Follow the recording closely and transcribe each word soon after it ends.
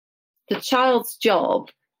the child's job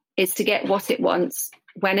is to get what it wants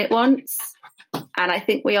when it wants. And I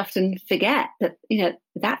think we often forget that,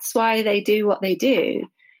 that's why they do what they do.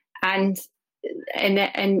 And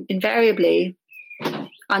invariably,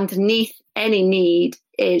 underneath any need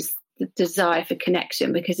is the desire for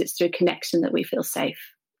connection, because it's through connection that we feel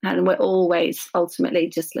safe. And we're always ultimately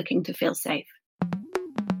just looking to feel safe.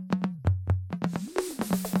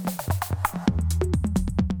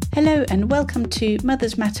 Hello and welcome to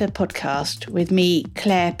Mothers Matter podcast with me,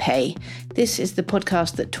 Claire Pay. This is the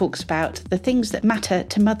podcast that talks about the things that matter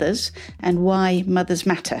to mothers and why mothers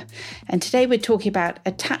matter. And today we're talking about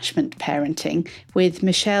attachment parenting with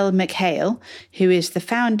Michelle McHale, who is the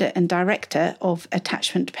founder and director of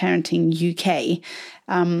Attachment Parenting UK.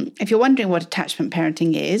 If you're wondering what attachment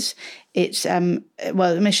parenting is, it's,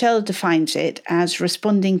 Michelle defines it as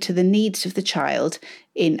responding to the needs of the child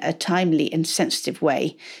in a timely and sensitive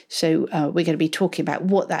way. So we're going to be talking about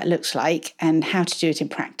what that looks like and how to do it in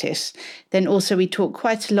practice. Then also we talk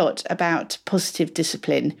quite a lot about positive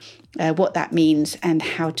discipline, what that means and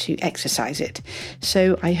how to exercise it.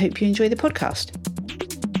 So I hope you enjoy the podcast.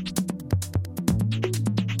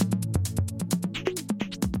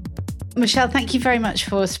 Michelle, thank you very much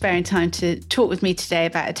for sparing time to talk with me today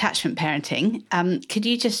about attachment parenting. Could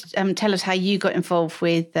you just tell us how you got involved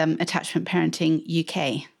with Attachment Parenting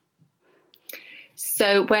UK?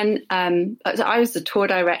 So I was a tour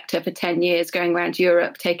director for 10 years, going around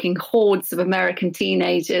Europe, taking hordes of American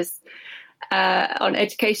teenagers on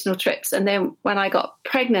educational trips. And then when I got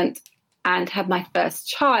pregnant and had my first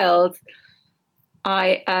child,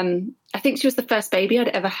 I think she was the first baby I'd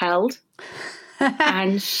ever held.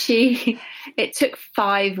 And it took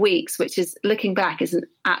 5 weeks, which is, looking back, is an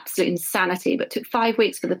absolute insanity, but it took 5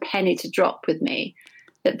 weeks for the penny to drop with me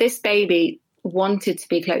that this baby wanted to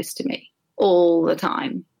be close to me all the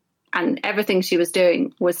time. And everything she was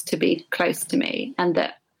doing was to be close to me, and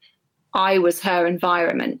that I was her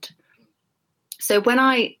environment. So when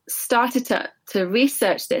I started to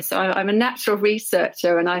research this, so I'm a natural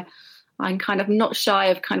researcher, and I'm kind of not shy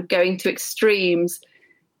of kind of going to extremes.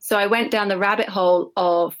 So I went down the rabbit hole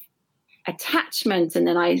of attachment, and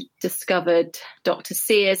then I discovered Dr.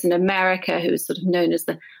 Sears in America, who is sort of known as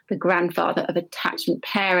the grandfather of attachment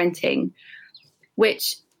parenting,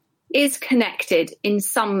 which is connected in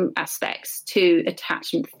some aspects to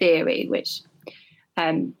attachment theory, which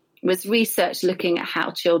was research looking at how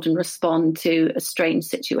children respond to a strange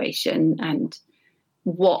situation and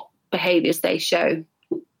what behaviours they show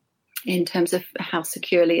in terms of how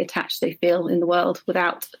securely attached they feel in the world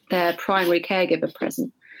without their primary caregiver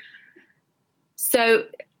present. So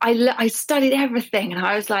I studied everything, and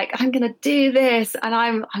I was like, I'm going to do this, and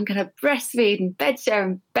I'm going to breastfeed and bed share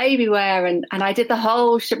and baby wear, and I did the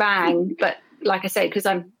whole shebang. But like I say, because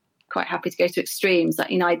I'm quite happy to go to extremes,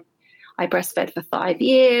 like, I breastfed for 5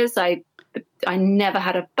 years. I never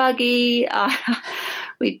had a buggy.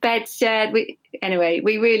 We bed shared. We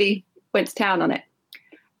really went to town on it.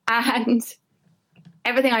 And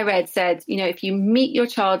everything I read said, if you meet your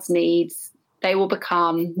child's needs, they will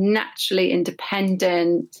become naturally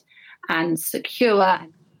independent and secure.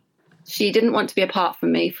 She didn't want to be apart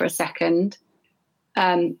from me for a second.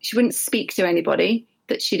 She wouldn't speak to anybody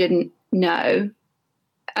that she didn't know.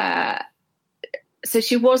 So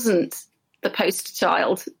she wasn't the poster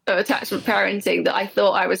child of attachment parenting that I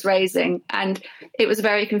thought I was raising. And it was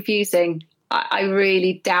very confusing. I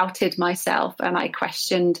really doubted myself, and I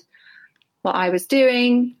questioned what I was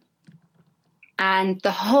doing. And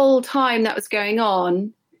the whole time that was going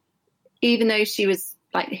on, even though she was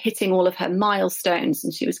like hitting all of her milestones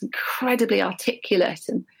and she was incredibly articulate,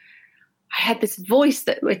 and I had this voice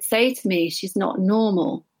that would say to me, she's not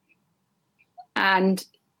normal. And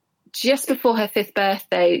just before her 5th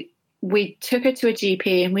birthday, we took her to a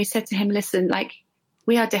GP and we said to him, listen,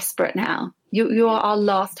 we are desperate now. You are our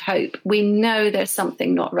last hope. We know there's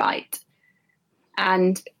something not right.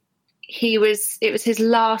 And it was his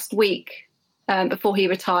last week before he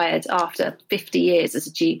retired after 50 years as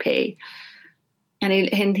a GP.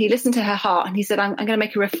 And he listened to her heart, and he said, I'm going to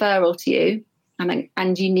make a referral to you,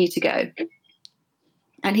 and you need to go.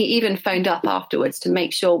 And he even phoned up afterwards to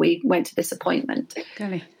make sure we went to this appointment.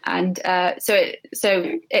 Okay. And so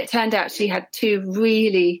it turned out she had 2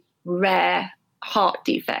 really rare heart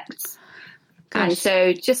defects. Gosh. And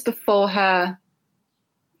so just after her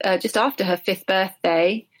 5th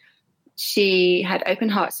birthday, she had open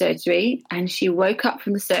heart surgery, and she woke up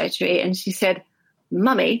from the surgery and she said,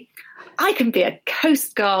 Mummy, I can be a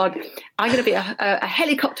Coast Guard. I'm going to be a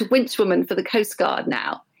helicopter winchwoman for the Coast Guard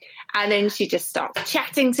now. And then she just starts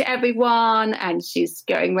chatting to everyone, and she's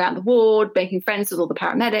going around the ward, making friends with all the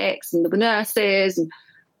paramedics and the nurses.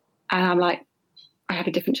 And I'm like, I have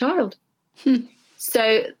a different child.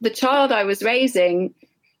 So the child I was raising,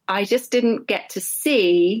 I just didn't get to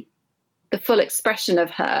see the full expression of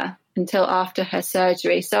her until after her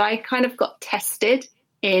surgery. So I kind of got tested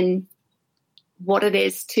in what it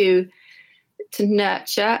is to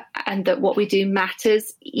nurture, and that what we do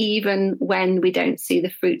matters even when we don't see the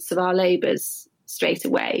fruits of our labours straight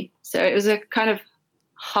away. So it was a kind of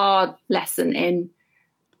hard lesson in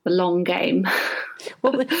the long game.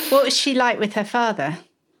 What was she like with her father?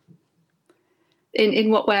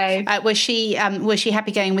 In what way? Was she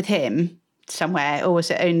happy going with him somewhere, or was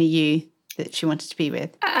it only you that she wanted to be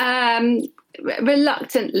with?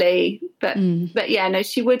 Reluctantly, but yeah, no,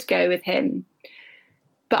 she would go with him.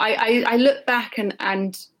 But I look back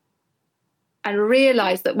and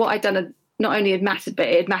realised that what I'd done not only had mattered, but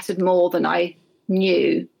it had mattered more than I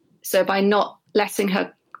knew. So by not letting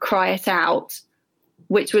her cry it out,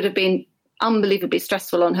 which would have been unbelievably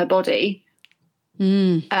stressful on her body,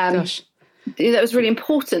 Gosh. That was really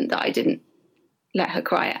important that I didn't let her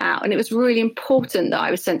cry it out. And it was really important that I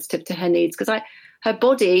was sensitive to her needs, because her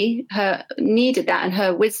body needed that, and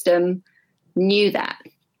her wisdom knew that.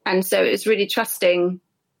 And so it was really trusting.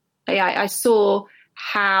 I saw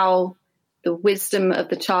how the wisdom of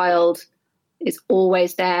the child is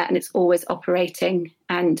always there and it's always operating.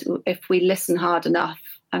 And if we listen hard enough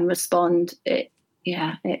and respond, it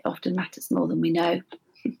often matters more than we know.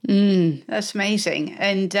 That's amazing.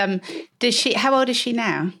 And how old is she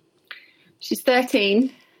now? She's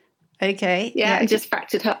 13. Okay. Yeah, and just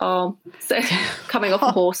fractured her arm. So coming off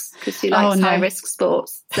a horse, because she likes high-risk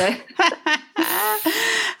sports. So.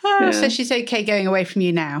 So she's okay going away from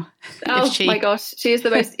you now? Oh, my gosh. She is the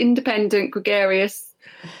most independent, gregarious.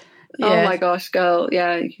 Yeah. Oh, my gosh, girl.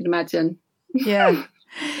 Yeah, you can imagine. Yeah.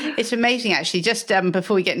 It's amazing, actually. Just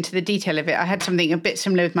before we get into the detail of it, I had something a bit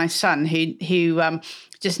similar with my son who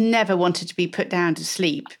just never wanted to be put down to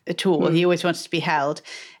sleep at all. He always wanted to be held.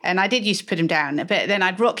 And I did used to put him down, but then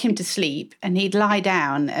I'd rock him to sleep and he'd lie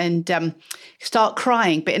down and start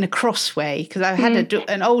crying, but in a cross way, because I had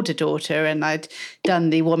an older daughter and I'd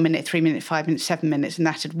done the 1 minute, 3 minutes, 5 minutes, 7 minutes, and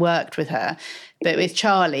that had worked with her. But with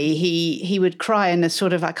Charlie, he would cry in a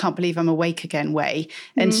sort of, I can't believe I'm awake again way.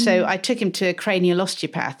 And so I took him to a cranial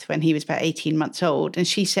osteopath when he was about 18 months old. And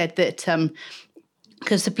she said that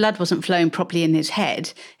because the blood wasn't flowing properly in his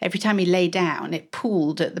head, every time he lay down, it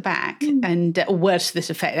pooled at the back, and or words to this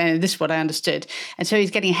effect. And this is what I understood. And so he's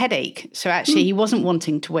getting a headache. So actually, he wasn't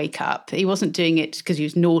wanting to wake up. He wasn't doing it because he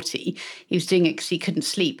was naughty. He was doing it because he couldn't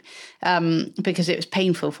sleep, because it was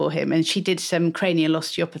painful for him. And she did some cranial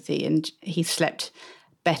osteopathy, and he slept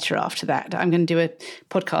better after that. I'm going to do a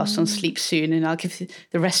podcast on sleep soon, and I'll give you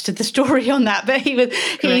the rest of the story on that. But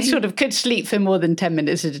he sort of could sleep for more than 10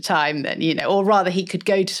 minutes at a time then, or rather he could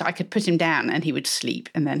I could put him down and he would sleep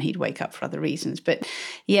and then he'd wake up for other reasons. But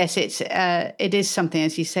yes, it is something,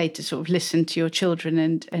 as you say, to sort of listen to your children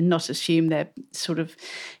and not assume they're sort of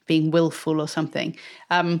being willful or something.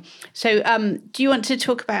 So do you want to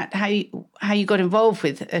talk about how you got involved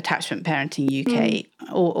with Attachment Parenting UK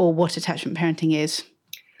or what attachment parenting is?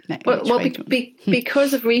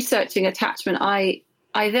 Because of researching attachment, I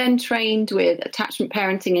then trained with Attachment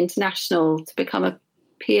Parenting International to become a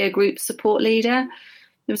peer group support leader.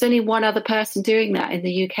 There was only one other person doing that in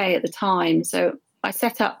the UK at the time. So I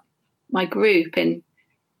set up my group in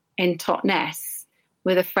Totnes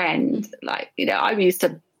with a friend. I'm used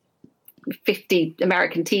to 50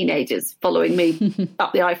 American teenagers following me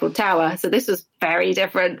up the Eiffel Tower. So this was very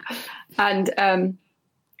different. And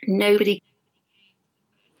nobody.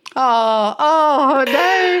 Oh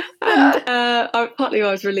no! And partly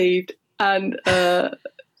I was relieved, and I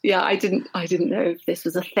didn't know if this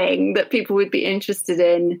was a thing that people would be interested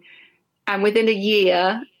in. And within a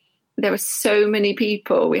year, there were so many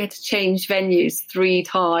people. We had to change venues 3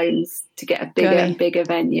 times to get a bigger and bigger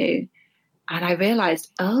venue. And I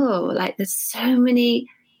realised, there's so many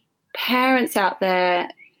parents out there,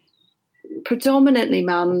 predominantly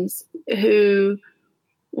mums, who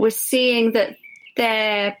were seeing that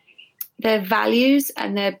their values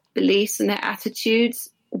and their beliefs and their attitudes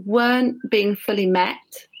weren't being fully met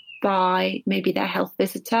by maybe their health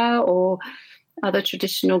visitor or other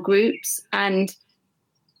traditional groups. And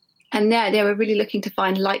they were really looking to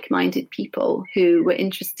find like-minded people who were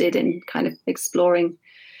interested in kind of exploring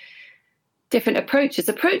different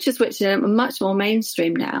approaches which are much more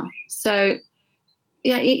mainstream now. So,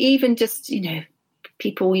 even just,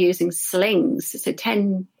 people using slings. So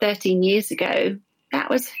 10, 13 years ago, that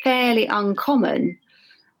was fairly uncommon.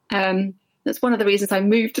 That's one of the reasons I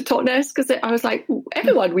moved to Totnes, because I was like,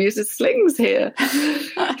 everyone uses slings here.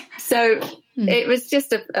 So it was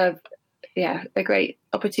just a great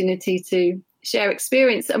opportunity to share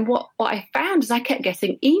experience. And what I found is I kept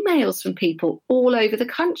getting emails from people all over the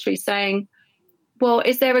country saying, well,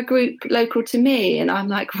 is there a group local to me? And I'm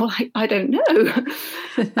like, well, I don't know.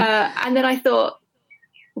 And then I thought,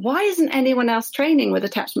 why isn't anyone else training with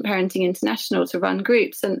Attachment Parenting International to run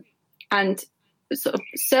groups? And sort of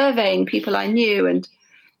surveying people I knew, and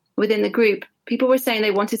within the group, people were saying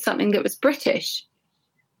they wanted something that was British.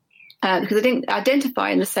 Because I didn't identify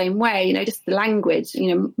in the same way, just the language,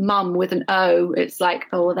 mum with an O, it's like,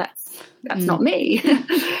 oh, well, that's not me.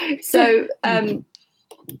 So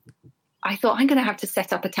I thought I'm going to have to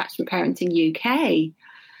set up Attachment Parenting UK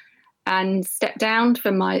and step down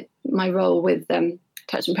from my role with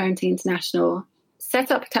Attachment Parenting International,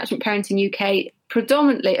 set up Attachment Parenting UK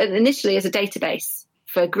predominantly, initially as a database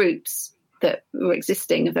for groups that were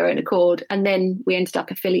existing of their own accord. And then we ended up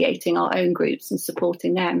affiliating our own groups and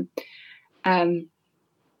supporting them. And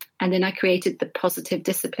then I created the Positive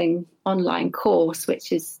Discipline online course,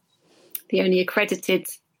 which is the only accredited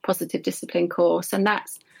positive discipline course. And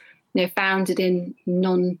that's, founded in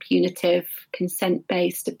non-punitive,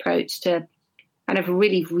 consent-based approach to kind of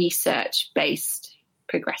really research-based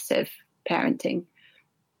progressive parenting.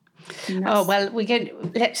 Oh, well,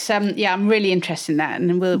 I'm really interested in that,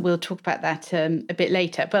 and we'll talk about that a bit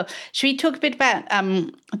later. But should we talk a bit about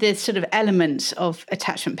the sort of elements of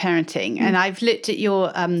attachment parenting? And I've looked at your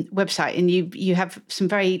website, and you have some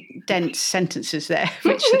very dense sentences there,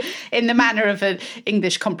 which in the manner of an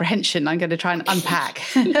English comprehension, I'm going to try and unpack,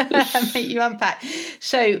 make you unpack.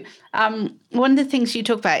 So one of the things you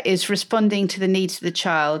talk about is responding to the needs of the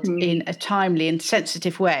child in a timely and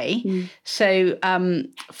sensitive way. So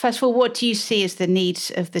first of all, what do you see as the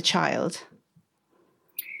needs of the child?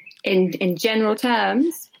 In general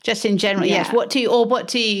terms? Just in general, yes. What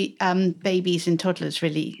do babies and toddlers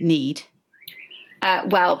really need?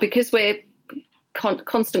 Well, because we're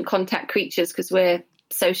constant contact creatures, because we're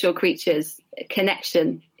social creatures,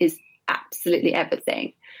 connection is absolutely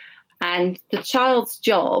everything. And the child's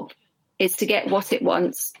job is to get what it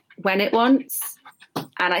wants when it wants.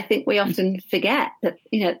 And I think we often forget that,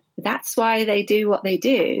 that's why they do what they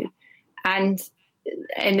do. And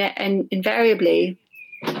invariably,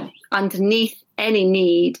 underneath any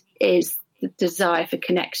need is the desire for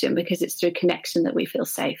connection, because it's through connection that we feel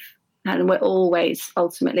safe. And we're always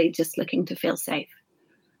ultimately just looking to feel safe.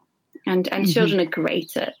 And children are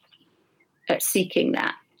great at seeking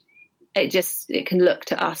that. It can look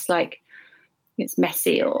to us like it's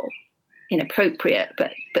messy or inappropriate,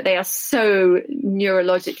 but they are so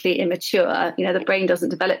neurologically immature. The brain doesn't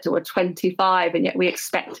develop till we're 25, and yet we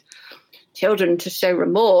expect children to show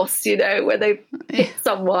remorse, where they hit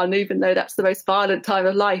someone, even though that's the most violent time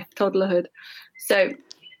of life, toddlerhood. So,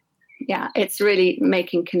 it's really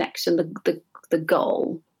making connection the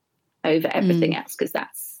goal over everything else, because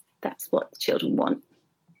that's what the children want.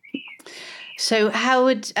 So how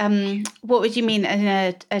what would you mean in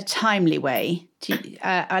a timely way?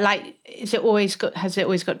 Has it always got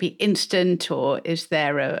to be instant, or is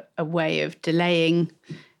there a way of delaying?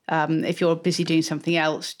 If you're busy doing something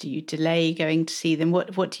else, do you delay going to see them?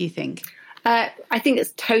 What do you think? I think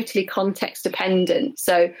it's totally context dependent.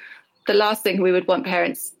 So the last thing we would want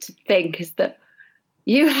parents to think is that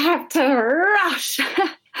you have to rush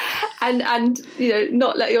and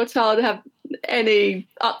not let your child have any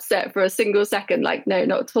upset for a single second. Like, no,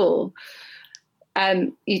 not at all.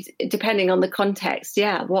 Depending on the context,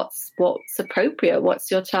 what's appropriate?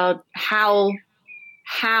 What's your child? How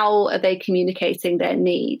are they communicating their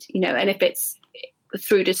need? And if it's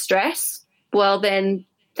through distress, well, then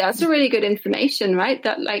that's a really good information, right?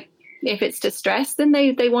 That, like, if it's distress, then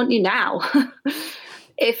they want you now.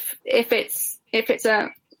 if it's a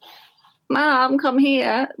mom, come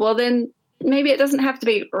here, well, then maybe it doesn't have to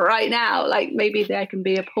be right now. Like, maybe there can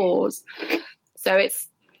be a pause. So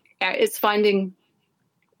it's finding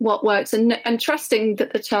what works and trusting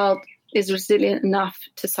that the child is resilient enough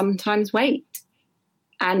to sometimes wait,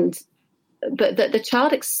 but that the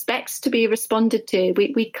child expects to be responded to.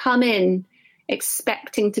 We come in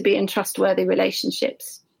expecting to be in trustworthy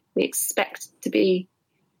relationships. We expect to be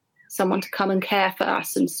someone to come and care for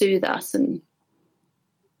us and soothe us and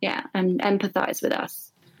empathize with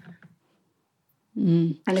us.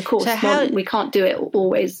 And of course, we can't do it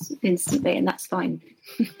always instantly, and that's fine.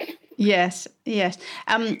 Yes.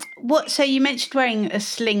 So you mentioned wearing a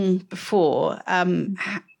sling before.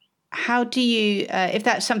 How do you, if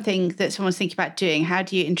that's something that someone's thinking about doing, how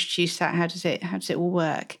do you introduce that? How does it all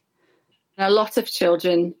work? A lot of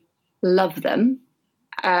children love them.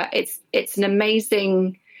 It's an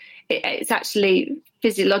amazing. It's actually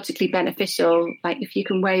physiologically beneficial. Like, if you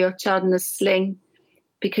can wear your child in a sling,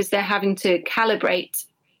 because they're having to calibrate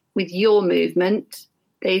with your movement.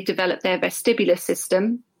 They develop their vestibular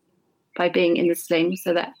system by being in the sling,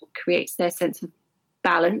 so that creates their sense of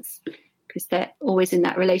balance because they're always in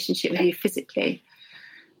that relationship with you physically.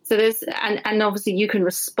 So and obviously you can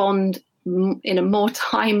respond in a more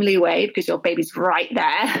timely way because your baby's right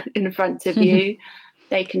there in front of you.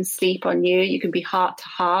 They can sleep on you. You can be heart to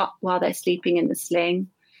heart while they're sleeping in the sling.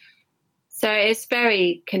 So it's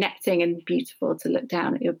very connecting and beautiful to look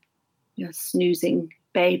down at your snoozing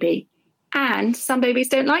baby. And some babies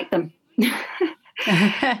don't like them.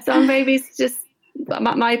 Some babies just,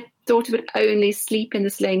 my daughter would only sleep in the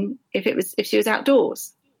sling if she was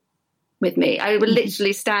outdoors with me. I would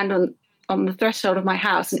literally stand on the threshold of my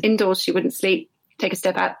house, and indoors she wouldn't sleep. Take a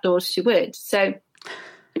step outdoors, she would. So,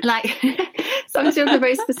 like, some children are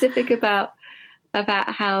very specific about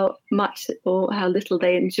how much or how little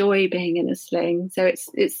they enjoy being in a sling. So it's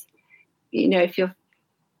if you're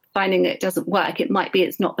finding that it doesn't work, it might be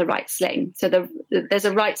it's not the right sling. So there's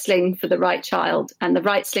a right sling for the right child, and the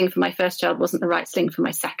right sling for my first child wasn't the right sling for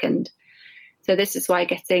my second. So this is why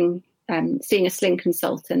seeing a sling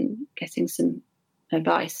consultant, getting some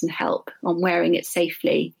advice and help on wearing it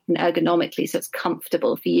safely and ergonomically so it's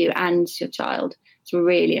comfortable for you and your child, it's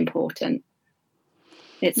really important.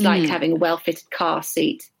 It's like having a well-fitted car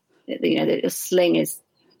seat. The sling its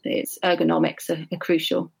ergonomics are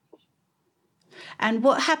crucial. And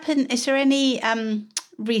what happened? Is there any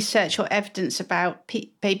research or evidence about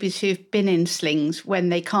babies who've been in slings when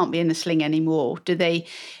they can't be in a sling anymore?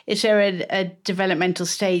 Is there a developmental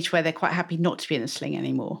stage where they're quite happy not to be in a sling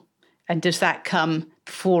anymore? And does that come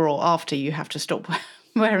before or after you have to stop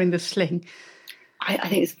wearing the sling? I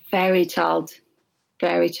think it's very child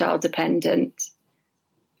dependent.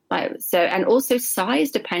 And also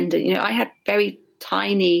size dependent. I had very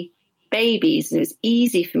tiny babies, and it was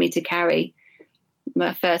easy for me to carry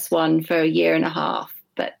my first one for a year and a half.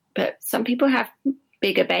 But some people have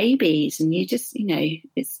bigger babies, and you just,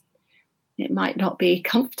 it might not be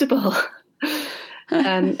comfortable.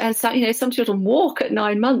 And so, some children walk at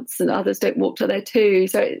 9 months, and others don't walk till they're 2.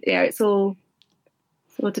 So it's all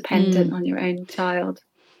dependent on your own child.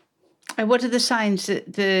 And what are the signs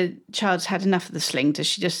that the child's had enough of the sling? Does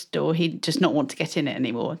she or he just not want to get in it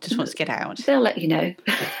anymore? Just wants to get out? They'll let you know.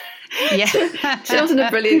 Yeah. Children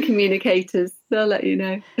are brilliant communicators. They'll let you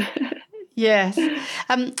know. Yes.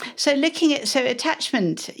 So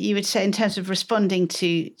attachment, you would say, in terms of responding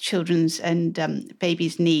to children's and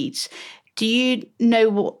babies' needs, do you know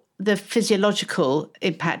what the physiological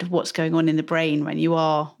impact of what's going on in the brain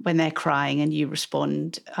when they're crying and you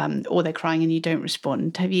respond, or they're crying and you don't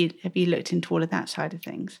respond? Have you looked into all of that side of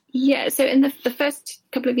things? Yeah. So in the first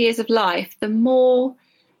couple of years of life, the more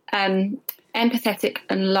empathetic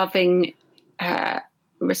and loving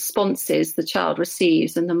responses the child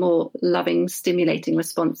receives, and the more loving, stimulating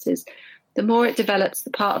responses, the more it develops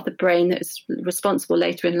the part of the brain that is responsible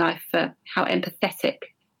later in life for how empathetic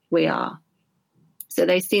we are. So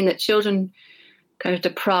they've seen that children kind of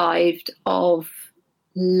deprived of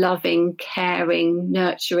loving, caring,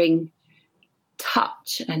 nurturing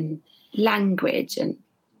touch and language and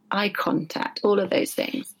eye contact, all of those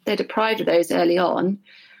things, they're deprived of those early on.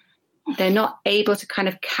 They're not able to kind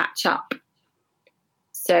of catch up.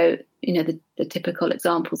 So, the typical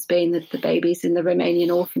examples being the babies in the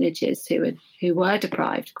Romanian orphanages who were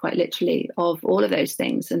deprived quite literally of all of those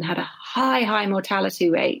things and had a high mortality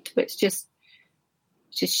rate, which just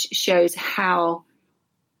shows how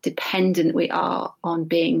dependent we are on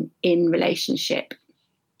being in relationship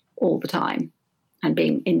all the time, and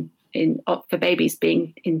being for babies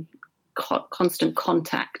being in constant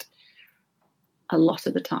contact a lot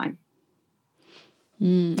of the time.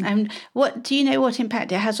 And what do you know what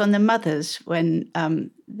impact it has on the mothers when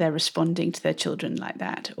they're responding to their children like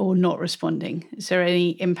that, or not responding? Is there any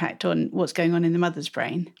impact on what's going on in the mother's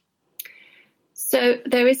brain? So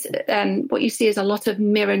there is what you see is a lot of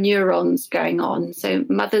mirror neurons going on. So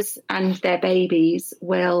mothers and their babies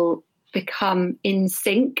will become in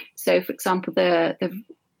sync. So, for example, the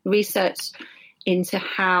research into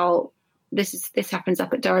how this happens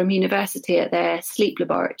up at Durham University at their sleep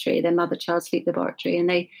laboratory, their mother-child sleep laboratory, and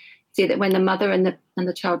they see that when the mother and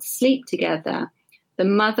the child sleep together, the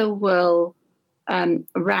mother will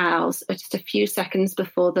rouse just a few seconds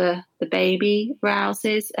before the baby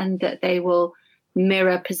rouses, and that they will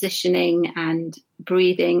mirror positioning and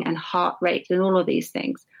breathing and heart rate and all of these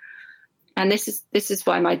things. And this is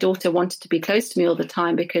why my daughter wanted to be close to me all the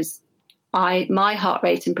time, because my heart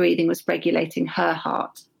rate and breathing was regulating her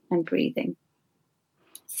heart and breathing.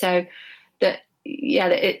 So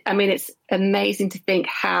it's amazing to think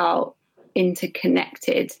how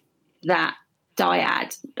interconnected that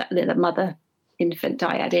dyad that the mother-infant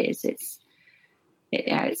dyad is.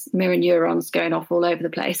 It's mirror neurons going off all over the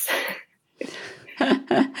place.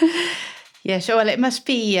 Yeah, sure. Well, it must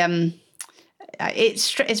be.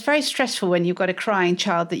 It's very stressful when you've got a crying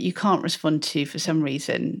child that you can't respond to for some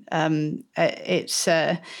reason.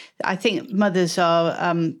 I think mothers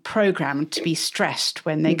are programmed to be stressed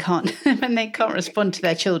when they can't respond to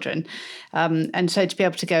their children, and so to be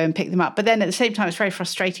able to go and pick them up. But then at the same time, it's very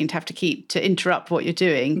frustrating to have to interrupt what you're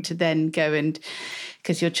doing to then go and,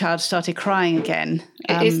 because your child started crying again.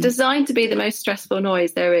 It's designed to be the most stressful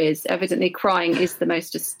noise there is. Evidently, crying is the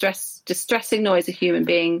most distressing noise a human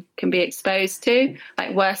being can be exposed to,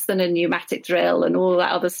 like worse than a pneumatic drill and all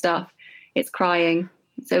that other stuff. It's crying.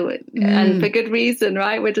 So, and for good reason,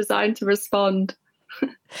 right? We're designed to respond.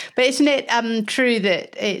 But isn't it true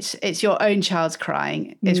that it's your own child's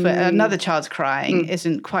crying? It's where another child's crying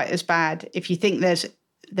isn't quite as bad if you think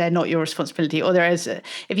they're not your responsibility, or if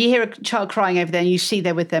you hear a child crying over there and you see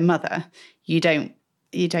they're with their mother, you don't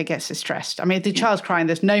get so stressed. I mean, if the child's crying,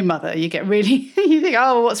 there's no mother, you get really, you think,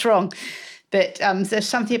 oh, what's wrong? But there's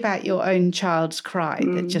something about your own child's cry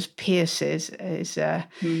that just pierces,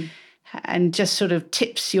 and just sort of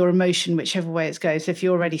tips your emotion whichever way it goes. If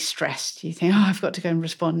you're already stressed, you think, oh, I've got to go and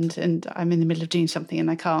respond, and I'm in the middle of doing something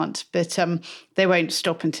and I can't. But they won't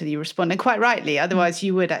stop until you respond. And quite rightly, otherwise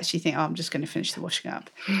you would actually think, oh, I'm just going to finish the washing up.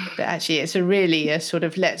 But actually it's a sort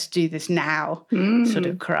of let's do this now sort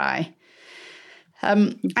of cry.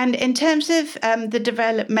 And in terms of the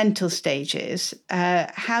developmental stages,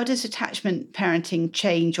 how does attachment parenting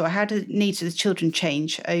change, or how do the needs of the children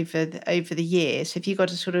change over the years? Have you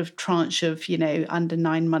got a sort of tranche of, under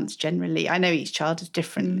 9 months generally? I know each child is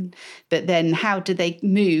different, but then how do they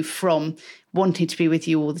move from wanting to be with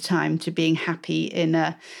you all the time to being happy in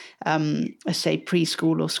a say,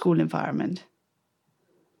 preschool or school environment?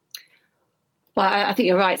 Well, I think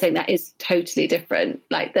you're right saying that is totally different.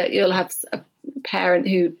 Like that you'll have a parent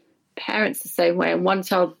who parents the same way, and one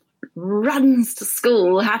child runs to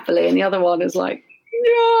school happily and the other one is like,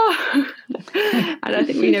 yeah. And I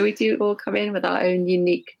think we do all come in with our own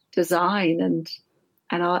unique design and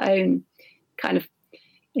our own kind of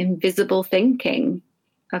invisible thinking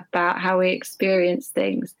about how we experience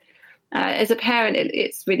things. As a parent,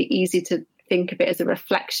 it's really easy to think of it as a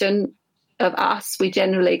reflection of us. We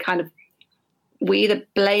generally we either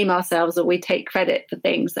blame ourselves or we take credit for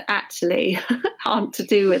things that actually aren't to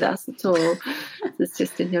do with us at all. It's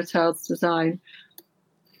just in your child's design.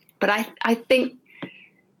 But I think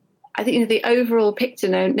the overall picture,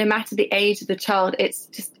 no matter the age of the child, it's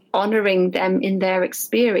just honouring them in their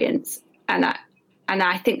experience. And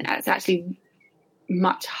I think that's actually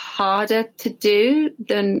much harder to do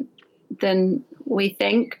than we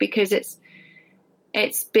think, because it's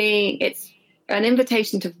an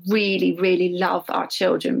invitation to really, really love our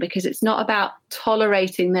children, because it's not about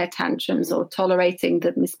tolerating their tantrums or tolerating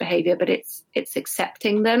the misbehavior, but it's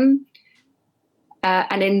accepting them.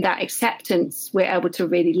 And in that acceptance, we're able to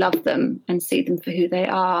really love them and see them for who they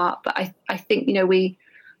are. But I think, we,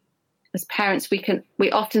 as parents,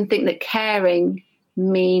 we often think that caring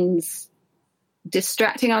means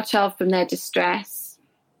distracting our child from their distress,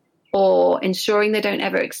 or ensuring they don't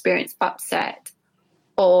ever experience upset,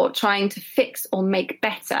 or trying to fix or make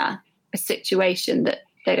better a situation that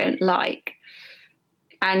they don't like.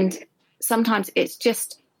 And sometimes it's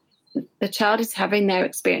just the child is having their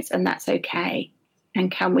experience, and that's okay.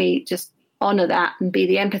 And can we just honour that and be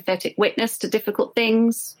the empathetic witness to difficult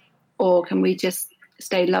things? Or can we just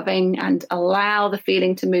stay loving and allow the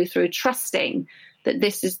feeling to move through, trusting that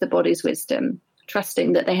this is the body's wisdom,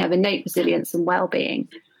 trusting that they have innate resilience and well-being.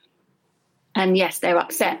 And yes, they're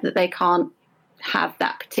upset that they can't have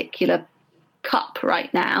that particular cup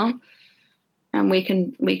right now, and we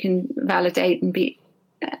can validate and be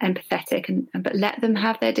empathetic, but let them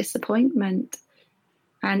have their disappointment.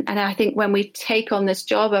 And I think when we take on this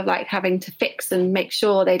job of having to fix and make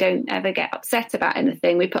sure they don't ever get upset about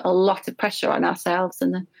anything, we put a lot of pressure on ourselves,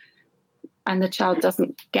 and the child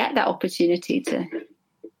doesn't get that opportunity to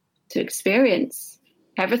experience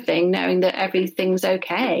everything, knowing that everything's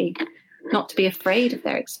okay, not to be afraid of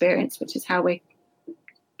their experience, which is how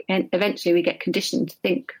and eventually we get conditioned to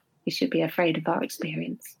think we should be afraid of our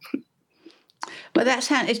experience. Well, does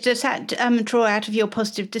that draw out of your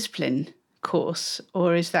positive discipline course,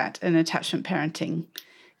 or is that an attachment parenting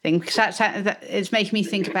thing? Because that is making me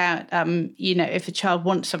think about, if a child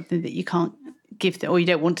wants something that you can't give them, or you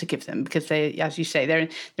don't want to give them because they, as you say, they're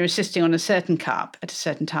insisting on a certain cup at a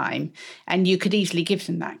certain time, and you could easily give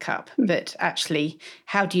them that cup. But actually,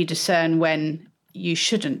 how do you discern when you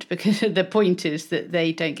shouldn't because the point is that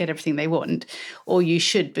they don't get everything they want, or you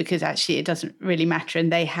should because actually it doesn't really matter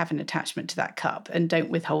and they have an attachment to that cup and don't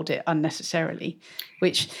withhold it unnecessarily.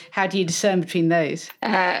 How do you discern between those?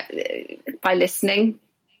 By listening.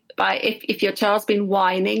 If your child's been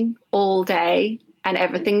whining all day and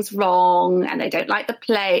everything's wrong and they don't like the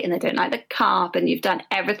plate and they don't like the cup and you've done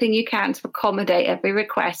everything you can to accommodate every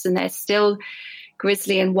request and they're still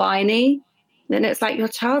grizzly and whiny, then it's like your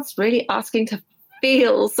child's really asking to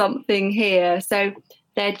feel something here. So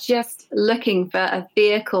they're just looking for a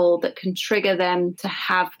vehicle that can trigger them to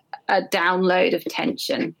have a download of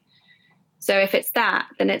tension. So if it's that,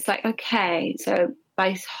 then it's like, okay, so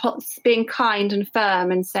by being kind and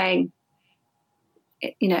firm and saying,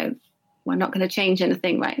 we're not going to change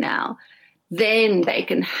anything right now, then they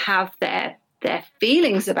can have their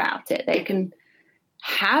feelings about it. They can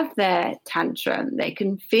have their tantrum. They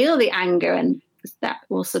can feel the anger and that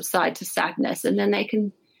will subside to sadness. And then they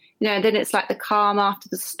can, then it's like the calm after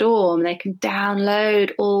the storm. They can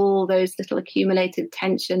download all those little accumulated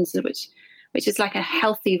tensions, which is like a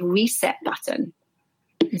healthy reset button.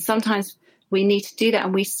 And sometimes we need to do that,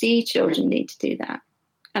 and we see children need to do that.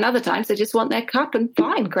 And other times they just want their cup, and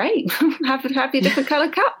fine, great. have your different colour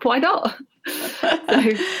cup. Why not?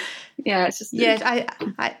 So, yeah, it's just... Yes,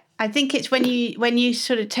 I think it's when you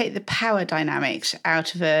sort of take the power dynamics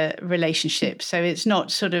out of a relationship. So it's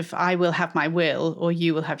not sort of I will have my will or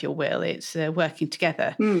you will have your will. It's working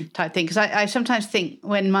together type thing. Because I sometimes think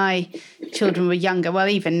when my children were younger, well,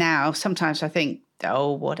 even now, sometimes I think,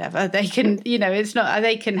 oh, whatever, they can, it's not,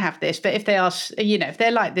 they can have this. But if they ask, if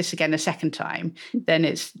they're like this again a second time, then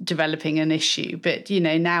it's developing an issue. But,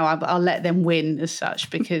 now I'll let them win as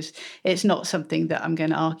such because it's not something that I'm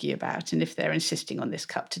going to argue about. And if they're insisting on this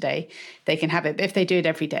cup today, they can have it. But if they do it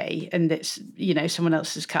every day and it's, someone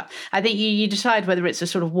else's cup, I think you decide whether it's a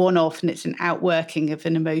sort of one-off and it's an outworking of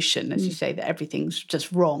an emotion, as you say, that everything's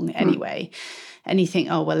just wrong anyway. And you think,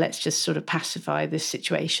 oh, well, let's just sort of pacify this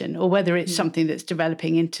situation, or whether it's something that's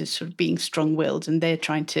developing into sort of being strong-willed and they're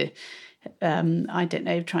trying to,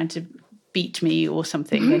 trying to beat me or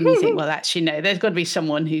something. And you think, well, actually, no, there's got to be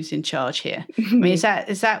someone who's in charge here. I mean, is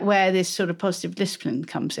that where this sort of positive discipline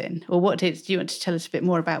comes in? Or what is? Do you want to tell us a bit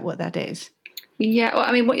more about what that is? Yeah, well,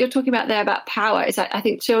 I mean, what you're talking about there about power is I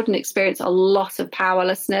think children experience a lot of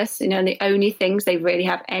powerlessness, and the only things they really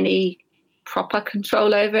have any proper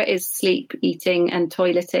control over is sleep, eating, and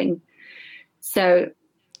toileting. So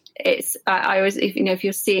I always, if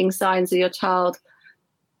you're seeing signs of your child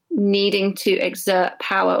needing to exert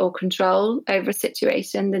power or control over a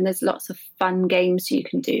situation, then there's lots of fun games you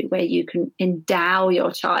can do where you can endow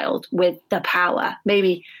your child with the power.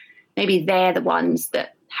 Maybe they're the ones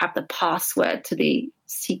that have the password to the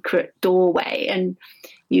secret doorway and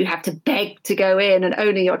you have to beg to go in and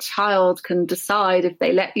only your child can decide if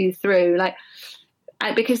they let you through,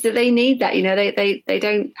 because they need that. They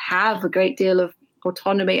don't have a great deal of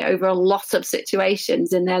autonomy over a lot of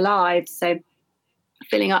situations in their lives. So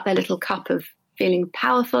filling up their little cup of feeling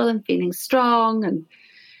powerful and feeling strong and,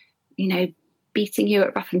 beating you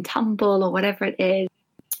at rough and tumble or whatever it is,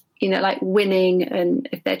 like winning. And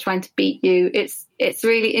if they're trying to beat you, it's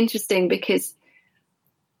really interesting because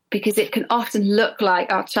it can often look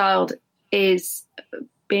like our child is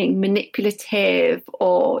being manipulative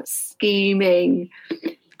or scheming.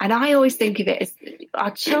 And I always think of it as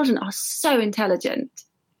our children are so intelligent.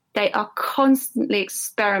 They are constantly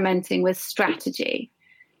experimenting with strategy.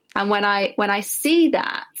 And when I see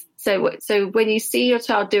that, so when you see your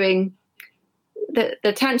child doing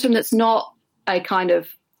the tantrum that's not a kind of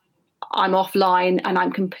I'm offline and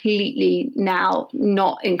I'm completely now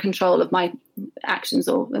not in control of my actions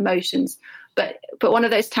or emotions, but one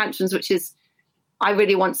of those tantrums which is I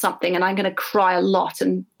really want something and I'm going to cry a lot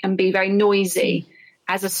and be very noisy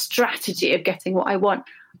as a strategy of getting what I want.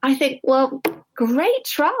 I think, well, great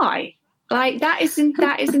try. That is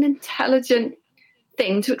an intelligent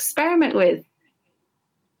thing to experiment with.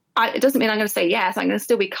 It doesn't mean I'm going to say yes. I'm going to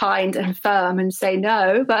still be kind and firm and say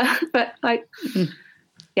no, but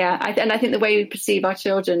yeah, I think the way we perceive our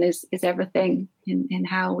children is everything in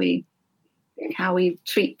how we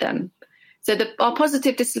treat them. So our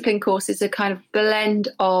positive discipline course is a kind of blend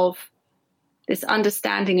of this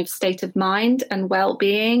understanding of state of mind and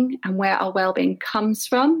well-being and where our well-being comes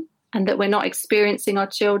from, and that we're not experiencing our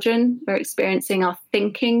children, we're experiencing our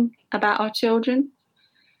thinking about our children,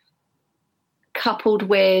 coupled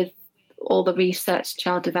with all the research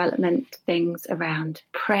child development things around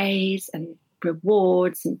praise and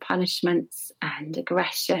rewards and punishments and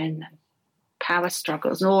aggression and power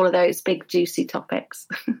struggles and all of those big juicy topics.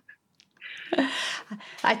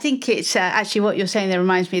 I think it's actually what you're saying there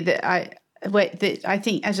reminds me that I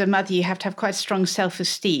think as a mother, you have to have quite strong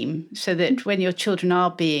self-esteem so that when your children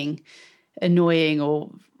are being annoying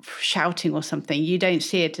or shouting or something, you don't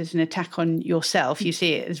see it as an attack on yourself. You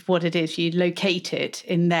see it as what it is. You locate it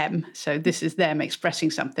in them. So this is them expressing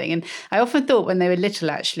something. And I often thought when they were little,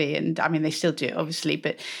 actually, and I mean, they still do, obviously,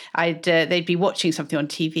 but they'd be watching something on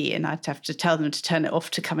TV and I'd have to tell them to turn it off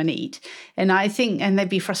to come and eat. And they'd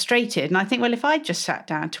be frustrated. And I think, well, if I just sat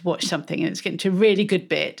down to watch something and it's getting to a really good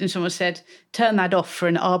bit and someone said, turn that off for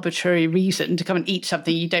an arbitrary reason to come and eat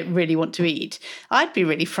something you don't really want to eat, I'd be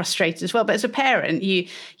really frustrated as well. But as a parent,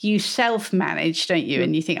 you self-manage, don't you?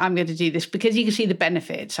 And you think, I'm going to do this because you can see the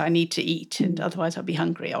benefits. I need to eat and otherwise I'll be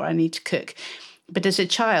hungry, or I need to cook. But as a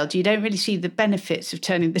child, you don't really see the benefits of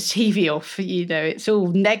turning the TV off. It's all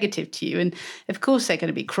negative to you. And of course they're going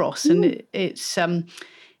to be cross. And it's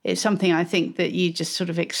something I think that you just sort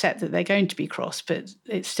of accept that they're going to be cross, but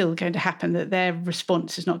it's still going to happen, that their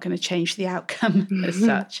response is not going to change the outcome as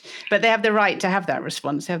such. But they have the right to have that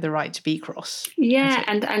response. They have the right to be cross. Yeah,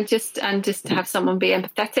 and just to have someone be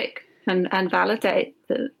empathetic and validate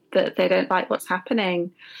that they don't like what's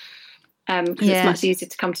happening. Because it's much easier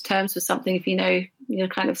to come to terms with something if you're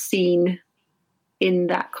kind of seen in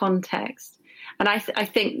that context. And I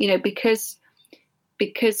think, because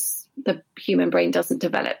the human brain doesn't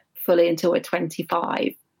develop fully until we're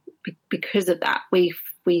 25. Because of that, we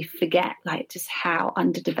forget just how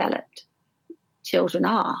underdeveloped children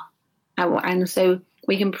are. And so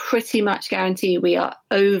we can pretty much guarantee we are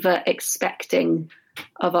over expecting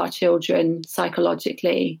of our children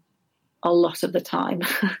psychologically a lot of the time.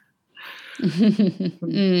 Do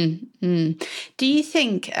you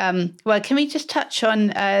think, can we just touch on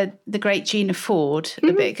the great Gina Ford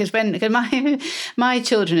a bit? Because my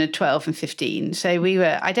children are 12 and 15, so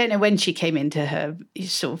I don't know when she came into her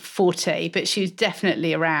sort of forte, but she was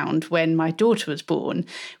definitely around when my daughter was born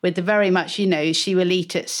with the very much, she will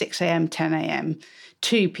eat at 6 a.m, 10 a.m,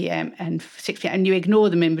 2 p.m. and 6 p.m. and you ignore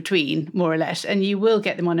them in between, more or less, and you will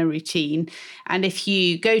get them on a routine. And if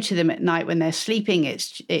you go to them at night when they're sleeping,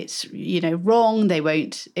 it's wrong. They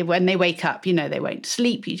won't, when they wake up, they won't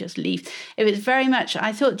sleep. You just leave. It was very much,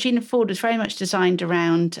 I thought Gina Ford was very much designed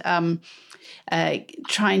around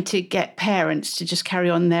trying to get parents to just carry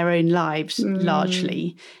on their own lives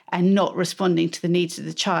largely and not responding to the needs of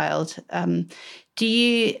the child.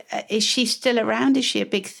 Is she still around? Is she a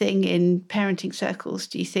big thing in parenting circles?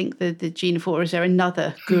 Do you think that the Gina Ford, or is there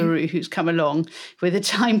another guru who's come along with a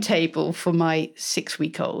timetable for my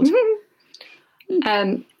 6-week-old?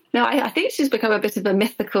 No, I think she's become a bit of a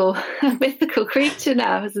mythical creature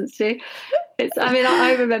now, hasn't she?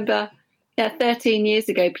 I remember 13 years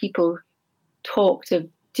ago, people talked of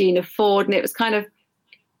Gina Ford, and it was kind of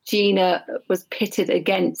Gina was pitted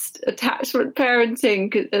against attachment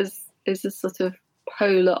parenting as a sort of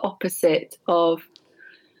polar opposite of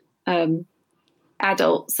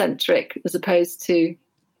adult-centric as opposed to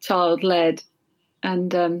child-led.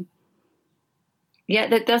 And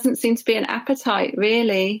there doesn't seem to be an appetite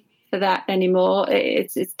really for that anymore.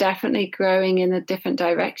 It's definitely growing in a different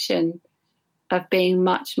direction of being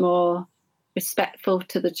much more respectful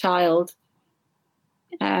to the child.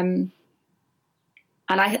 And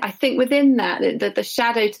I think within that, the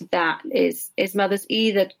shadow to that is mothers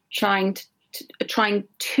either trying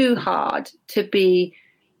too hard to be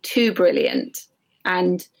too brilliant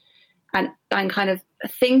and kind of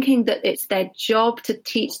thinking that it's their job to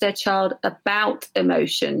teach their child about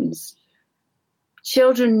emotions.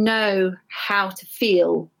 Children know how to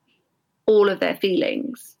feel all of their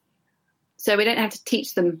feelings. So we don't have to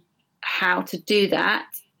teach them how to do that.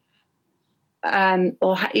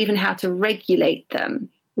 Or even how to regulate them.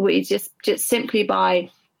 We just simply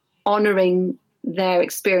by honouring their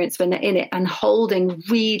experience when they're in it and holding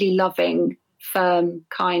really loving, firm,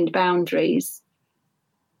 kind boundaries,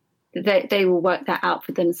 they will work that out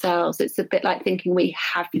for themselves. It's a bit like thinking we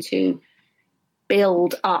have to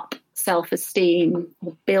build up self-esteem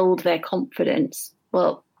or build their confidence.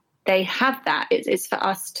 Well, they have that. It's for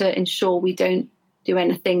us to ensure we don't do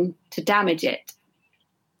anything to damage it.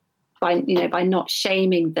 By not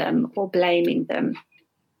shaming them or blaming them.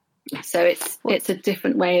 So it's a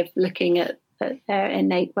different way of looking at their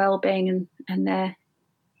innate well-being and their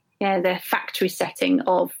factory setting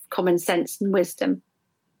of common sense and wisdom.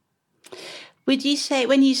 Would you say,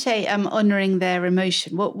 when you say honouring their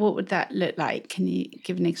emotion, what would that look like? Can you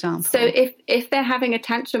give an example? So if they're having a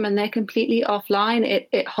tantrum and they're completely offline,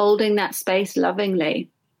 it holding that space lovingly,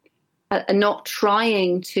 and not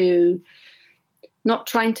trying to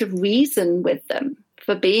reason with them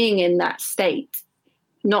for being in that state,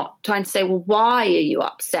 not trying to say, well, why are you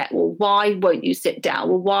upset? Well, why won't you sit down?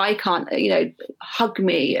 Well, why can't, hug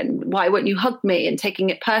me? And why won't you hug me? And taking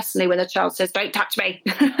it personally when a child says, don't touch me.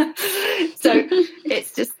 So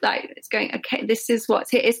it's just like, it's going, okay, this is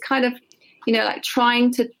what's here. It's kind of, like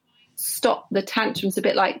trying to stop the tantrums, a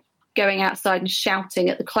bit like going outside and shouting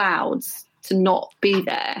at the clouds to not be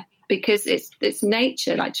there, because it's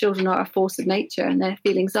nature. Like, children are a force of nature, and their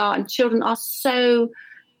feelings are, and children are so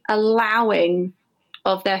allowing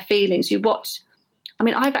of their feelings. You watch,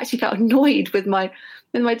 I've actually felt annoyed when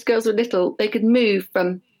my girls were little. They could move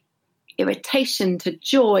from irritation to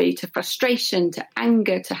joy to frustration to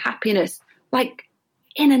anger to happiness, like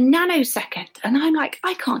in a nanosecond. And I'm like,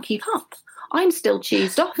 I can't keep up. I'm still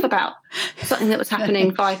cheesed off about something that was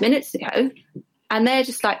happening 5 minutes ago. And they're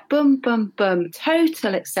just like, boom, boom, boom,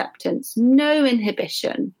 total acceptance, no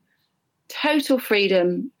inhibition, total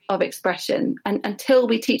freedom of expression, and until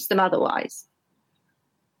we teach them otherwise.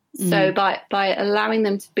 So by allowing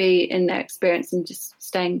them to be in their experience and just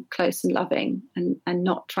staying close and loving, and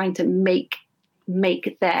not trying to make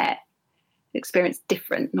their experience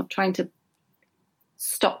different, not trying to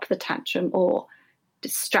stop the tantrum or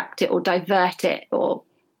distract it or divert it, or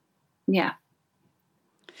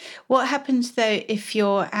What happens, though, if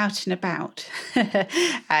you're out and about?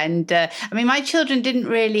 And my children didn't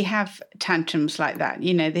really have tantrums like that.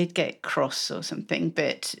 They'd get cross or something,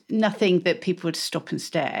 but nothing that people would stop and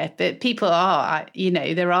stare. But people are,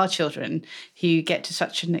 there are children who get to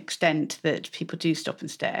such an extent that people do stop and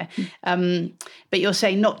stare. But you're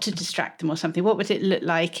saying not to distract them or something. What would it look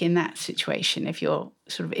like in that situation if you're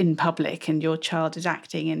sort of in public and your child is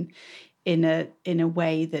acting in a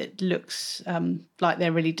way that looks like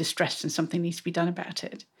they're really distressed and something needs to be done about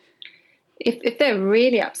it? If they're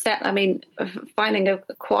really upset, finding a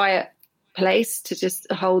quiet place to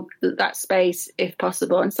just hold that space if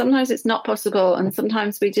possible. And sometimes it's not possible, and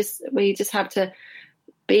sometimes we just have to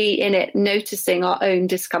be in it, noticing our own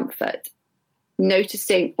discomfort,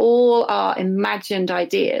 noticing all our imagined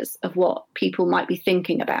ideas of what people might be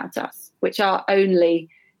thinking about us, which are only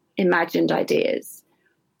imagined ideas.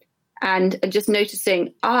 And just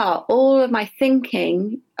noticing, all of my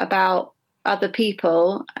thinking about other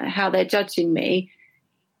people, how they're judging me,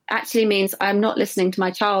 actually means I'm not listening to my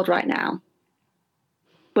child right now.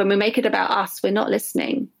 When we make it about us, we're not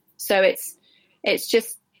listening. So it's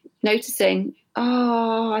just noticing,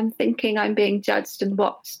 I'm thinking I'm being judged and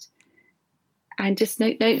watched. And just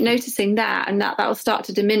noticing that, and that will start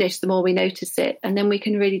to diminish the more we notice it. And then we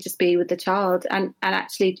can really just be with the child. And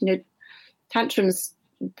actually, tantrums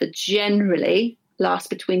that generally last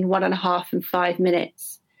between 1.5 and 5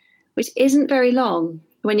 minutes, which isn't very long.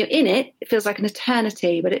 When you're in it, it feels like an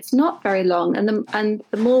eternity, but it's not very long. And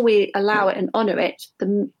the more we allow it and honour it,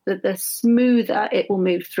 the smoother it will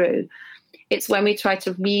move through. It's when we try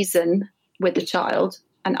to reason with the child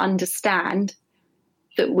and understand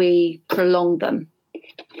that we prolong them.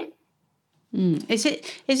 Is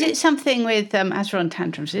it something with, as we're on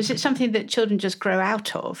tantrums, is it something that children just grow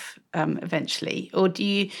out of eventually? Or would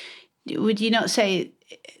you not say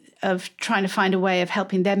of trying to find a way of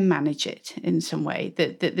helping them manage it in some way,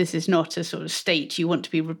 that this is not a sort of state you want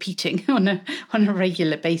to be repeating on a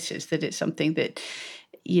regular basis, that it's something that,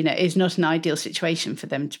 is not an ideal situation for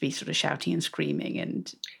them to be sort of shouting and screaming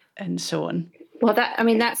and so on? Well,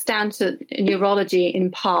 that's down to neurology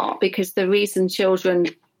in part, because the reason children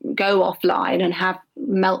go offline and have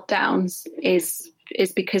meltdowns is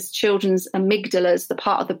because children's amygdalas, the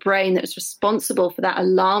part of the brain that is responsible for that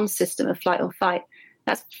alarm system of flight or fight,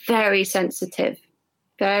 that's very sensitive,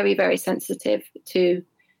 very, very sensitive to,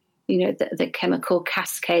 the chemical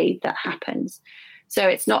cascade that happens. So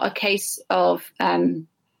it's not a case of them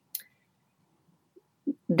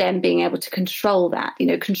being able to control that.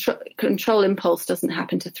 Control impulse doesn't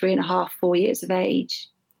happen to 3.5, 4 years of age.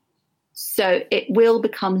 So it will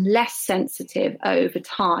become less sensitive over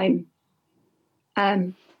time.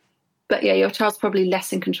 But your child's probably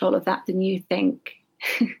less in control of that than you think.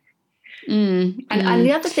 And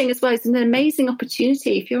the other thing as well is an amazing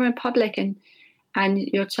opportunity if you're in public and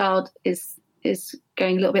your child is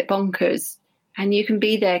going a little bit bonkers, and you can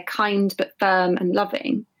be there kind but firm and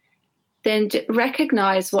loving, then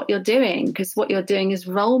recognize what you're doing, because what you're doing is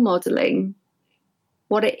role modeling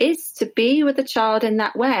what it is to be with a child in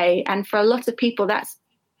that way. And for a lot of people, that's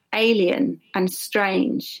alien and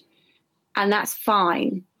strange, and that's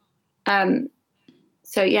fine. So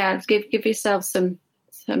give yourself some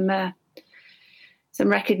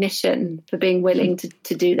recognition for being willing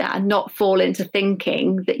to do that, and not fall into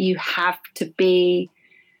thinking that you have to be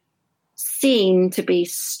seen to be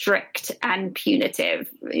strict and punitive,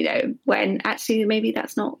 when actually maybe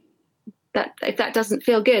that's not if that doesn't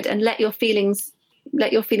feel good, and let your feelings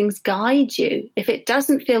guide you. If it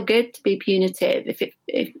doesn't feel good to be punitive,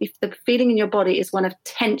 if the feeling in your body is one of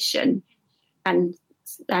tension and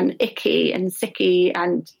icky and sicky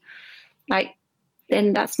and like,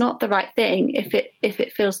 then that's not the right thing. If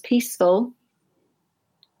it feels peaceful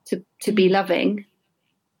to be loving,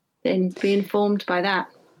 then be informed by that.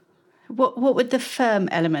 What would the firm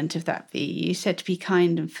element of that be? You said to be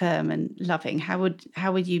kind and firm and loving. How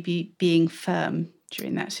would you be being firm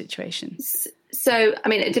during that situation? So, I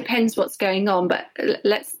mean, it depends what's going on, but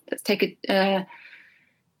let's take the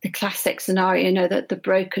classic scenario, that the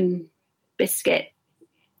broken biscuit,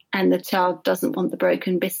 and the child doesn't want the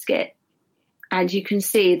broken biscuit. And you can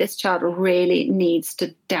see this child really needs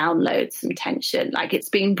to download some tension, like it's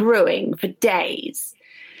been brewing for days.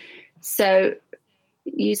 So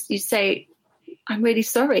you say, I'm really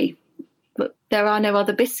sorry, but there are no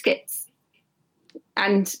other biscuits.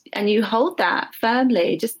 And you hold that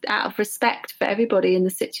firmly, just out of respect for everybody in the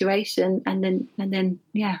situation, and then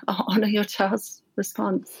honour your child's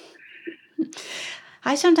response.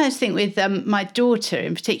 I sometimes think with my daughter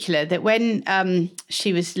in particular that when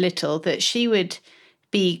she was little, that she would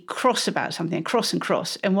be cross about something,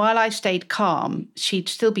 cross. And while I stayed calm, she'd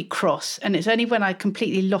still be cross. And it's only when I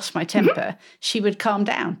completely lost my temper, she would calm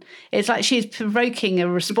down. It's like she's provoking a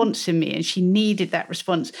response in me, and she needed that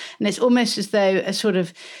response. And it's almost as though a sort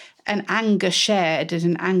of an anger shared is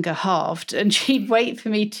an anger halved. And she'd wait for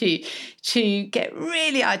me to get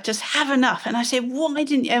really, I'd just have enough. And I said, why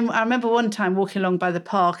didn't you? And I remember one time walking along by the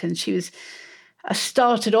park, and I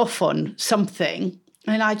started off on something,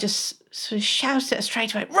 and I just sort of shouted at her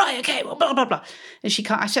straight away, right, okay, well, blah, blah, blah. And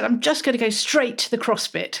I said, I'm just going to go straight to the cross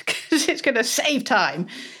bit because it's going to save time.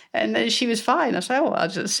 And then she was fine. I said, I'll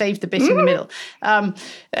just save the bit in the middle. And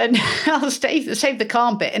I'll save the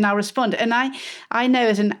calm bit, and I'll respond. And I know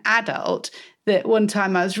as an adult that one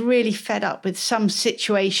time I was really fed up with some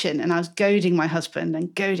situation, and I was goading my husband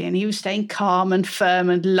and he was staying calm and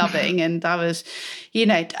firm and loving. And I was,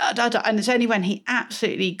 and it's only when he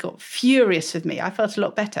absolutely got furious with me, I felt a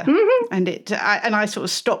lot better. And I sort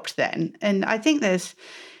of stopped then. And I think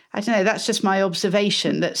I don't know, that's just my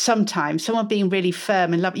observation, that sometimes someone being really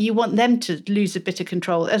firm and loving, you want them to lose a bit of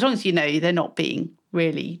control, as long as you know they're not being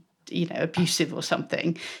really, abusive or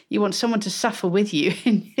something. You want someone to suffer with you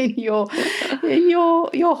in your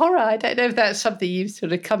horror. I don't know if that's something you've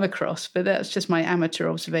sort of come across, but that's just my amateur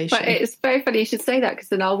observation. But it's very funny you should say that, because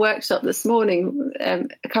in our workshop this morning, a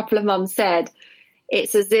couple of mums said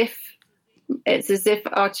it's as if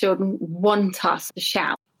our children want us to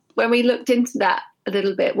shout. When we looked into that a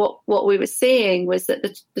little bit, what we were seeing was that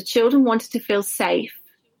the children wanted to feel safe,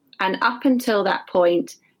 and up until that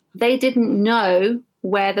point they didn't know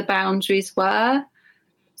where the boundaries were.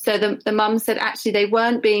 So the mum said actually they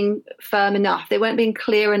weren't being firm enough, they weren't being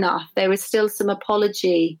clear enough, there was still some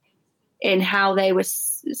apology in how they were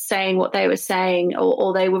saying what they were saying,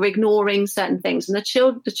 or they were ignoring certain things. And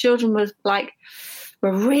the children were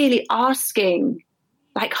really asking,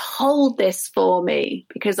 like, hold this for me,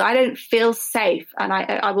 because I don't feel safe, and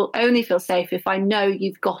I will only feel safe if I know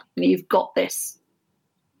you've got this.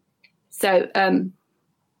 So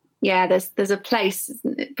there's a place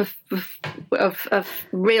of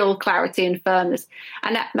real clarity and firmness,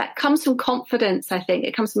 and that comes from confidence. I think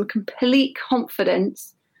it comes from complete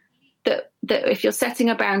confidence that if you're setting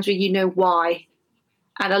a boundary, you know why.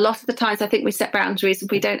 And a lot of the times I think we set boundaries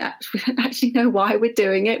and we don't actually know why we're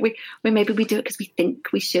doing it. Maybe we do it because we think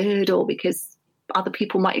we should, or because other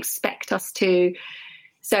people might expect us to.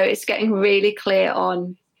 So it's getting really clear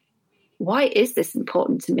on, why is this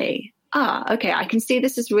important to me? Okay, I can see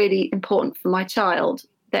this is really important for my child.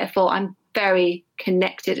 Therefore, I'm very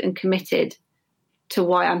connected and committed to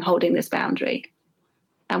why I'm holding this boundary.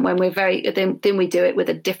 And when then we do it with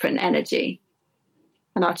a different energy.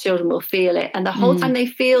 And our children will feel it. And the whole time they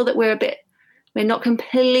feel that we're not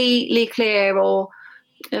completely clear, or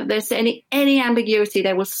if there's any ambiguity,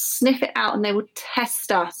 they will sniff it out and they will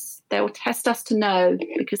test us. They will test us to know,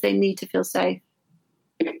 because they need to feel safe.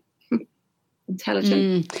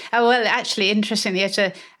 Intelligent. Oh, well, actually, interestingly, as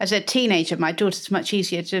a teenager, my daughter's much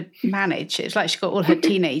easier to manage. It's like she got all her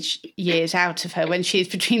teenage years out of her when she was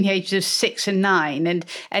between the ages of 6 and 9,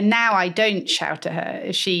 and now I don't shout at her.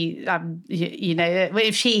 If she,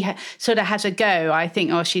 if she sort of has a go, I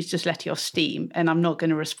think, she's just letting off steam, and I'm not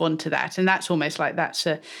going to respond to that. And that's almost like that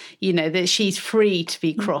she's free to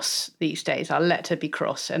be cross these days. I'll let her be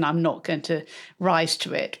cross, and I'm not going to rise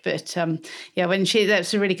to it. But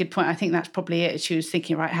that's a really good point. I think that's probably it. She was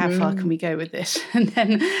thinking, right, how far can we go with this? And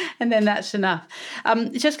then that's enough.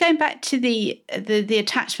 Just going back to the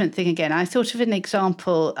attachment thing again, I thought of an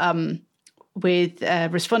example with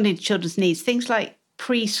responding to children's needs, things like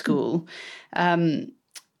preschool.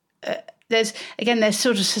 There's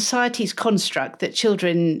sort of society's construct that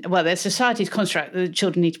children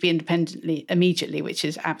need to be independently immediately, which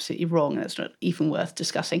is absolutely wrong. That's not even worth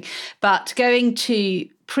discussing. But going to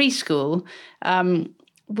preschool,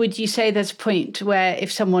 would you say there's a point where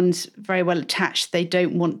if someone's very well attached, they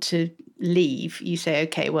don't want to leave, you say,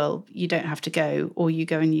 okay, well, you don't have to go, or you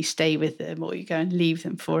go and you stay with them, or you go and leave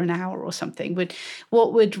them for an hour or something?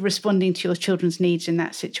 What would responding to your children's needs in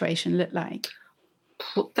that situation look like?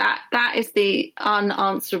 That is the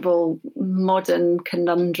unanswerable modern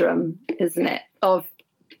conundrum, isn't it? Of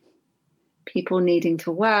people needing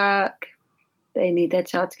to work, they need their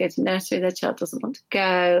child to go to nursery, their child doesn't want to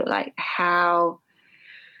go. Like, how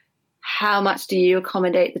much do you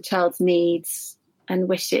accommodate the child's needs and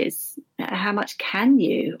wishes? How much can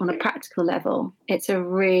you on a practical level? It's a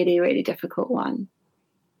really, really difficult one.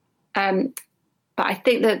 But I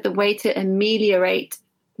think that the way to ameliorate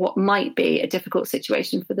what might be a difficult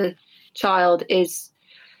situation for the child is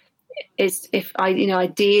if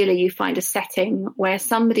ideally you find a setting where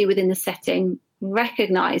somebody within the setting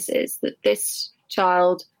recognizes that this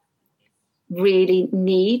child really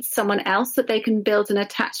needs someone else that they can build an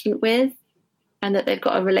attachment with, and that they've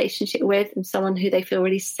got a relationship with, and someone who they feel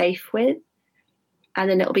really safe with. And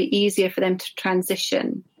then it'll be easier for them to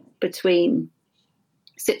transition between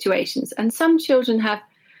situations. And some children have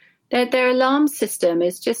their alarm system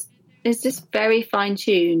is just very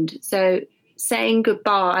fine-tuned. So saying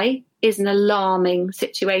goodbye is an alarming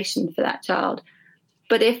situation for that child.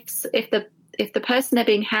 But if the person they're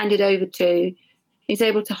being handed over to is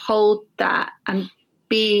able to hold that and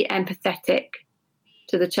be empathetic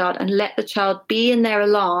to the child and let the child be in their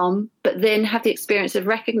alarm, but then have the experience of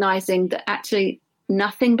recognizing that actually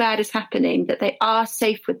nothing bad is happening, that they are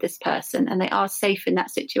safe with this person and they are safe in that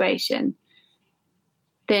situation,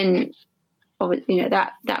 then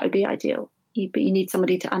that would be ideal. But you need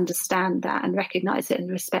somebody to understand that and recognize it and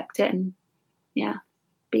respect it, and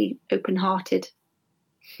be open-hearted.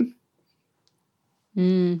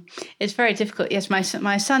 It's very difficult. Yes, my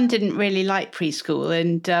son didn't really like preschool,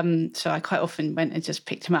 and so I quite often went and just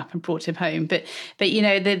picked him up and brought him home. But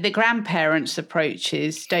the grandparents' approach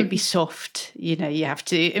is don't be soft. You have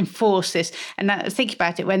to enforce this. And I think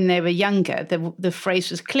about it, when they were younger, the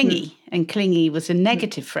phrase was clingy, and clingy was a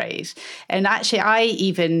negative phrase. And actually, I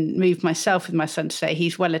even moved myself with my son to say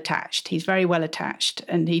he's well attached. He's very well attached,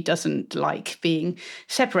 and he doesn't like being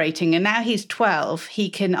separating. And now he's 12, he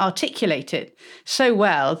can articulate it so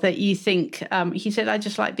well that you think, he said, I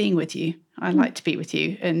just like being with you. I like to be with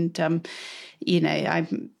you. And,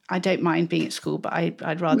 I don't mind being at school, but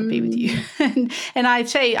I'd rather be with you. and I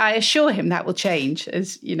assure him that will change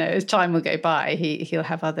as time will go by. He'll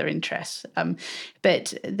have other interests.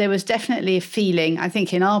 But there was definitely a feeling, I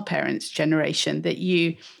think, in our parents' generation that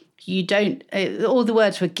you don't, all the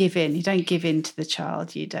words were give in. You don't give in to the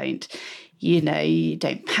child. You don't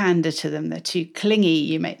pander to them. They're too clingy.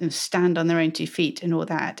 You make them stand on their own 2 feet and all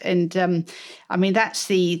that. And that's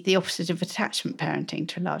the opposite of attachment parenting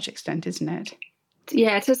to a large extent, isn't it?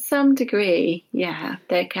 Yeah, to some degree. Yeah,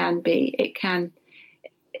 there can be.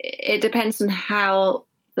 It depends on how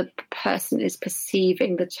the person is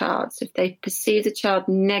perceiving the child. So if they perceive the child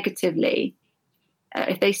negatively,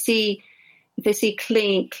 if they see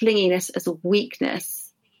clinginess as a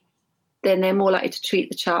weakness, then they're more likely to treat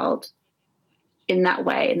the child in that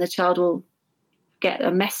way, and the child will get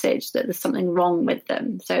a message that there's something wrong with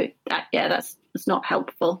them. So that's not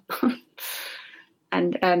helpful.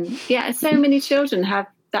 And so many children have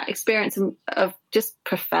that experience of just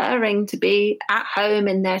preferring to be at home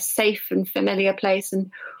in their safe and familiar place. And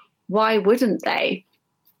why wouldn't they?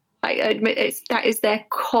 I admit that is their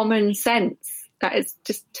common sense. That is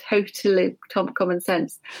just totally common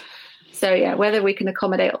sense. So whether we can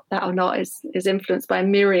accommodate that or not is influenced by a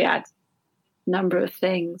myriad number of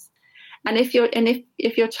things. And if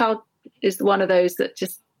your child is one of those that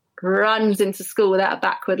just runs into school without a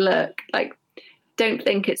backward look, like, don't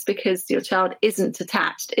think it's because your child isn't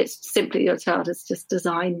attached. It's simply your child is just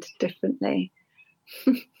designed differently.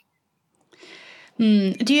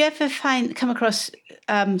 Do you ever come across,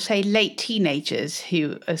 say, late teenagers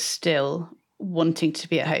who are still wanting to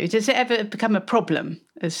be at home? Does it ever become a problem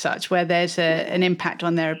as such, where there's an impact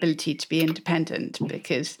on their ability to be independent?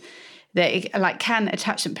 Because can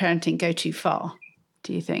attachment parenting go too far,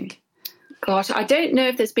 do you think? Gosh, I don't know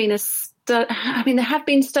if there's been there have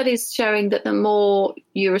been studies showing that the more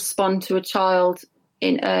you respond to a child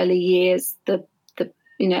in early years, the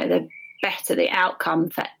better the outcome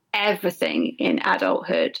for everything in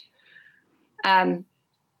adulthood. In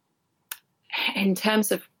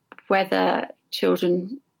terms of whether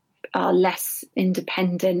children are less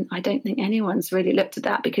independent, I don't think anyone's really looked at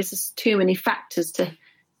that, because there's too many factors to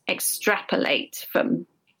extrapolate from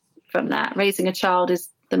that. Raising a child is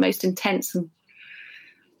the most intense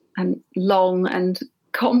and long and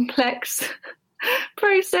complex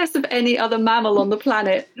process of any other mammal on the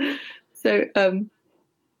planet. So I'm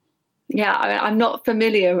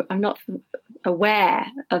not aware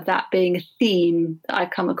of that being a theme that I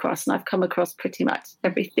come across, and I've come across pretty much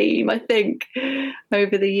every theme, I think,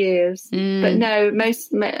 over the years. But no,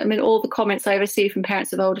 all the comments I receive from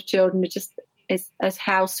parents of older children are just as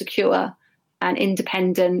how secure and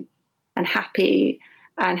independent and happy,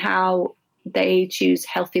 and how they choose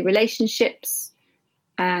healthy relationships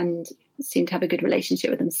and seem to have a good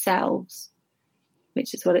relationship with themselves,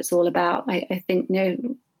 which is what it's all about. I think,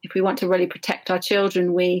 if we want to really protect our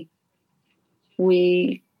children, we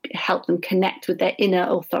help them connect with their inner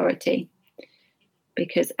authority,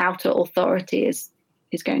 because outer authority is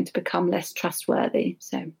going to become less trustworthy.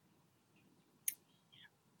 So,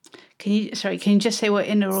 can you just say what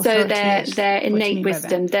inner authority is? So their innate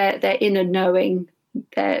wisdom, their inner knowing,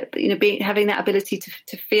 having that ability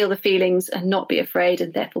to feel the feelings and not be afraid,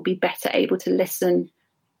 and therefore be better able to listen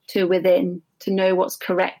to within, to know what's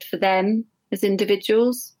correct for them as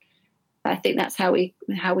individuals. I think that's how we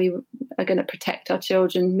are going to protect our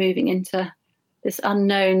children moving into this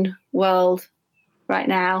unknown world right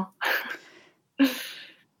now.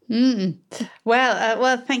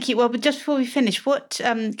 Well, thank you. Well, but just before we finish, what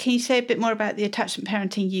can you say a bit more about the Attachment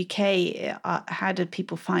Parenting UK? How do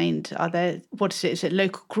people find? What is it? Is it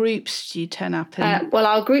local groups? Do you turn up? Well,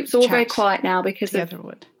 our group's all very quiet now because of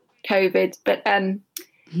COVID. But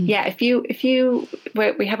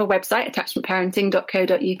we have a website,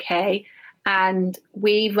 attachmentparenting.co.uk, and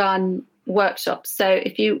we run workshops. So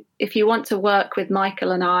if you want to work with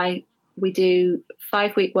Michael and I, we do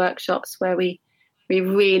 5-week workshops where we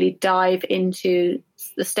really dive into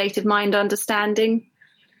the state of mind understanding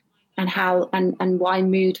and how and why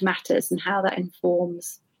mood matters and how that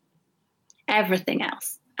informs everything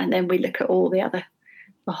else. And then we look at all the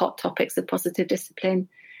hot topics of positive discipline.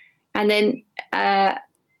 And then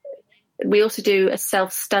we also do a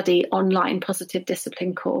self-study online positive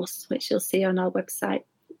discipline course, which you'll see on our website.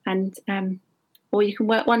 And or you can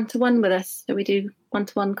work one-to-one with us. So we do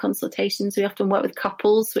one-to-one consultations. We often work with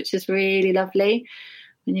couples, which is really lovely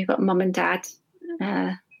when you've got mum and dad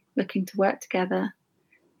looking to work together.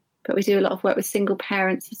 But we do a lot of work with single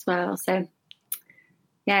parents as well. So,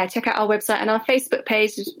 check out our website and our Facebook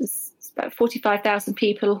page. There's about 45,000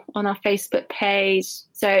 people on our Facebook page.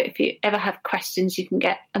 So if you ever have questions, you can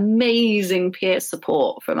get amazing peer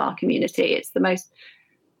support from our community. It's the most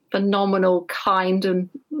phenomenal, kind and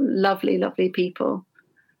lovely, lovely people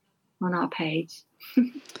on our page.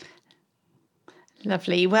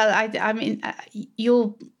 Lovely. Well, I mean,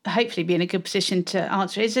 you'll hopefully be in a good position to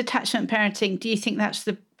answer. Is attachment parenting, do you think that's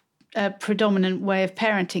the predominant way of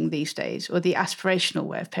parenting these days, or the aspirational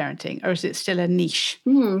way of parenting, or is it still a niche?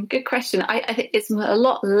 Good question. I think it's a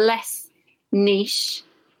lot less niche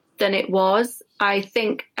than it was. I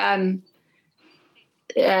think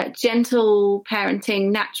gentle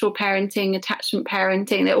parenting, natural parenting, attachment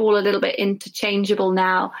parenting, they're all a little bit interchangeable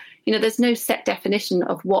now. There's no set definition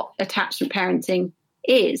of what attachment parenting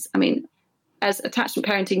is. I mean, as Attachment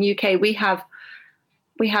Parenting UK, we have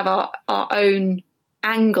our own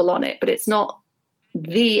angle on it, but it's not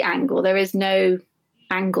the angle. There is no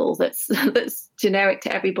angle that's generic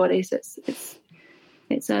to everybody. So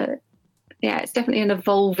it's definitely an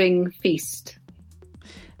evolving feast.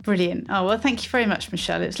 Brilliant. Oh, well, thank you very much,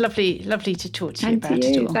 Michelle. It's lovely to talk to you about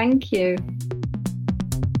it all. Thank you.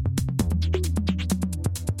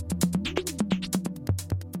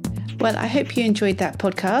 Well, I hope you enjoyed that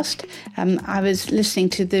podcast. I was listening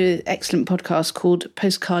to the excellent podcast called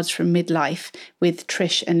Postcards from Midlife with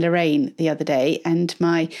Trish and Lorraine the other day, and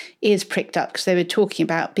my ears pricked up because they were talking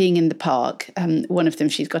about being in the park. One of them,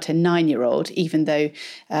 she's got a 9-year-old, even though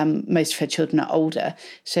most of her children are older.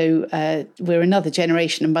 So we're another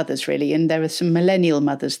generation of mothers, really, and there were some millennial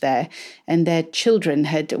mothers there, and their children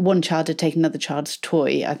one child had taken another child's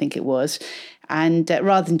toy, I think it was. And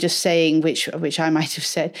rather than just saying, which I might have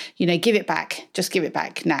said, give it back, just give it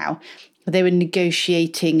back now. They were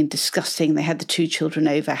negotiating and discussing. They had the 2 children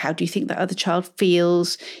over. How do you think the other child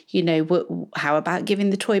feels? How about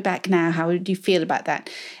giving the toy back now? How do you feel about that?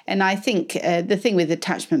 And I think the thing with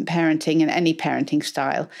attachment parenting and any parenting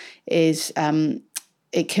style is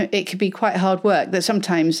it can be quite hard work. That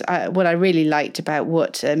sometimes what I really liked about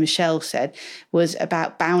what Michelle said was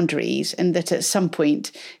about boundaries, and that at some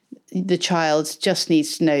point the child just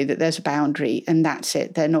needs to know that there's a boundary and that's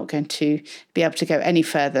it. They're not going to be able to go any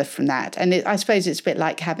further from that. And I suppose it's a bit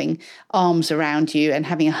like having arms around you and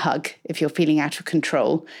having a hug if you're feeling out of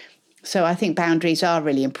control. So I think boundaries are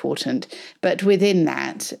really important. But within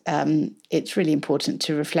that, it's really important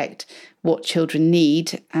to reflect what children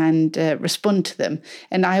need and respond to them.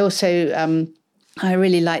 And I also... I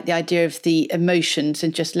really like the idea of the emotions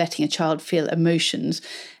and just letting a child feel emotions.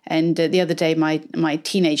 And the other day, my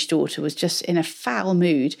teenage daughter was just in a foul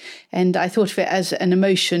mood. And I thought of it as an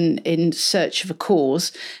emotion in search of a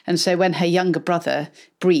cause. And so when her younger brother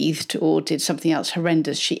breathed or did something else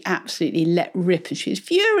horrendous, she absolutely let rip and she was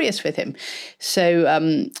furious with him.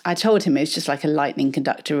 So I told him it was just like a lightning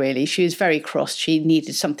conductor, really. She was very cross. She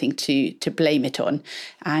needed something to blame it on.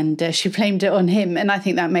 And she blamed it on him. And I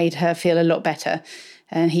think that made her feel a lot better.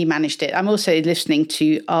 And he managed it. I'm also listening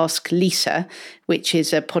to Ask Lisa, which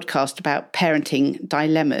is a podcast about parenting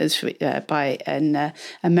dilemmas by an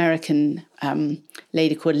American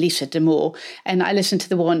lady called Lisa D'Amour. And I listened to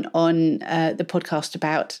the one on the podcast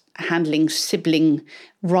about handling sibling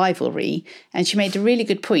rivalry. And she made a really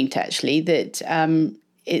good point, actually, that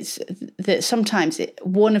it's that sometimes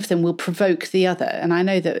one of them will provoke the other. And I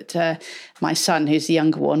know that my son, who's the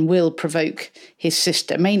younger one, will provoke his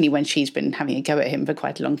sister, mainly when she's been having a go at him for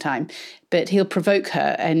quite a long time. But he'll provoke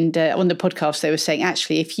her. And on the podcast, they were saying,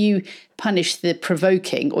 actually, if you punish the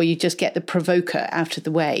provoking or you just get the provoker out of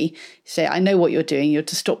the way, say, I know what you're doing, you're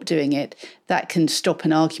to stop doing it, that can stop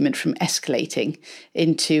an argument from escalating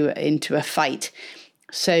into a fight.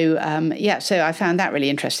 So, so I found that really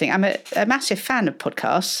interesting. I'm a massive fan of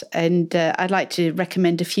podcasts, and I'd like to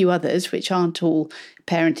recommend a few others, which aren't all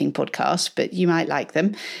parenting podcasts, but you might like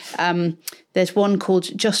them. There's one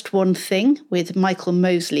called Just One Thing with Michael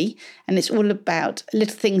Mosley, and it's all about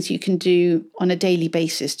little things you can do on a daily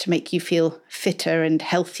basis to make you feel fitter and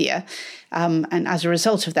healthier. And as a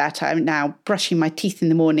result of that, I'm now brushing my teeth in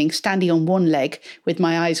the morning, standing on one leg with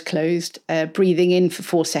my eyes closed, breathing in for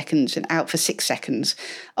 4 seconds and out for 6 seconds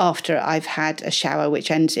after I've had a shower,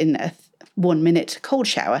 which ends in a 1 minute cold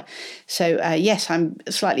shower. So yes, I'm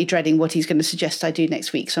slightly dreading what he's going to suggest I do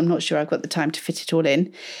next week. So I'm not sure I've got the time to fit it all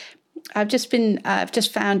in. I've just found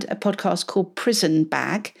a podcast called Prison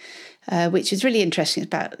Bag, which is really interesting. It's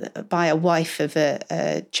by a wife of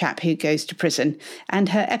a chap who goes to prison. And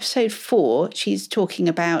her episode 4, she's talking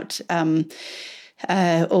about young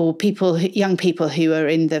people who are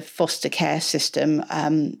in the foster care system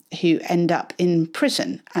who end up in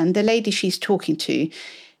prison. And the lady she's talking to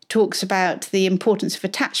talks about the importance of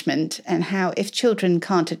attachment and how if children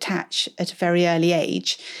can't attach at a very early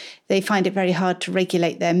age, they find it very hard to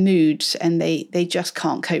regulate their moods and they just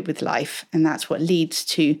can't cope with life. And that's what leads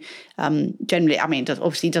to generally, I mean, it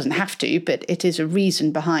obviously doesn't have to, but it is a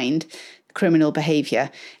reason behind criminal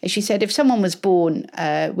behaviour. And she said if someone was born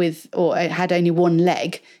with or had only one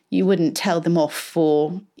leg, you wouldn't tell them off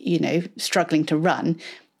for, struggling to run.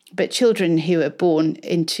 But children who are born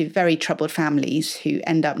into very troubled families who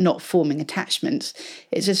end up not forming attachments,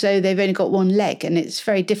 it's as though they've only got one leg, and it's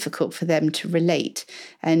very difficult for them to relate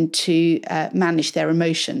and to manage their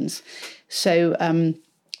emotions. So, I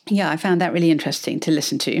found that really interesting to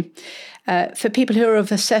listen to. For people who are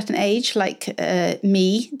of a certain age, like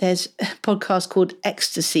me, there's a podcast called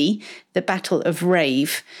Ecstasy, The Battle of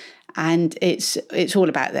Rave. And it's all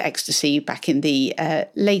about the ecstasy back in the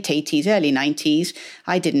late 80s, early 90s.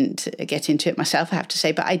 I didn't get into it myself, I have to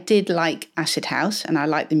say, but I did like Acid House and I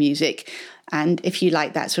like the music. And if you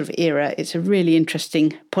like that sort of era, it's a really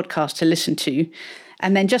interesting podcast to listen to.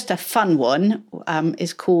 And then just a fun one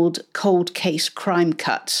is called Cold Case Crime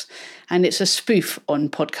Cuts. And it's a spoof on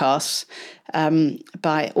podcasts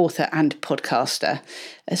by author and podcaster.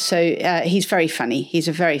 So he's very funny. He's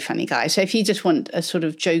a very funny guy. So if you just want a sort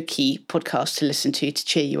of jokey podcast to listen to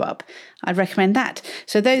cheer you up, I'd recommend that.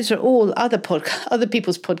 So those are all other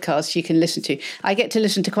people's podcasts you can listen to. I get to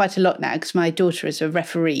listen to quite a lot now because my daughter is a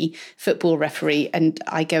football referee, and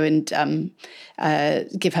I go and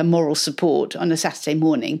give her moral support on a Saturday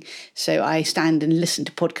morning. So I stand and listen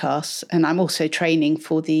to podcasts, and I'm also training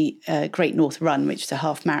for the Great North Run, which is a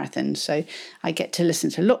half marathon. So I get to listen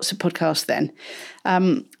to lots of podcasts then.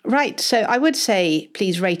 Right, so I would say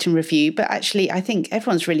please rate and review, but actually I think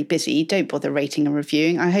everyone's really busy. Don't bother rating and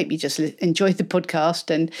reviewing. I hope you just enjoy the podcast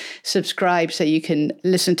and subscribe so you can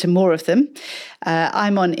listen to more of them.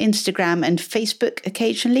 I'm on Instagram and Facebook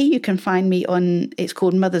occasionally. You can find me it's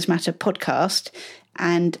called Mothers Matter Podcast,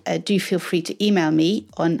 and do feel free to email me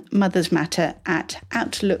on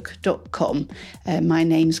mothersmatter@outlook.com. My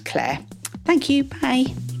name's Claire. Thank you. Bye.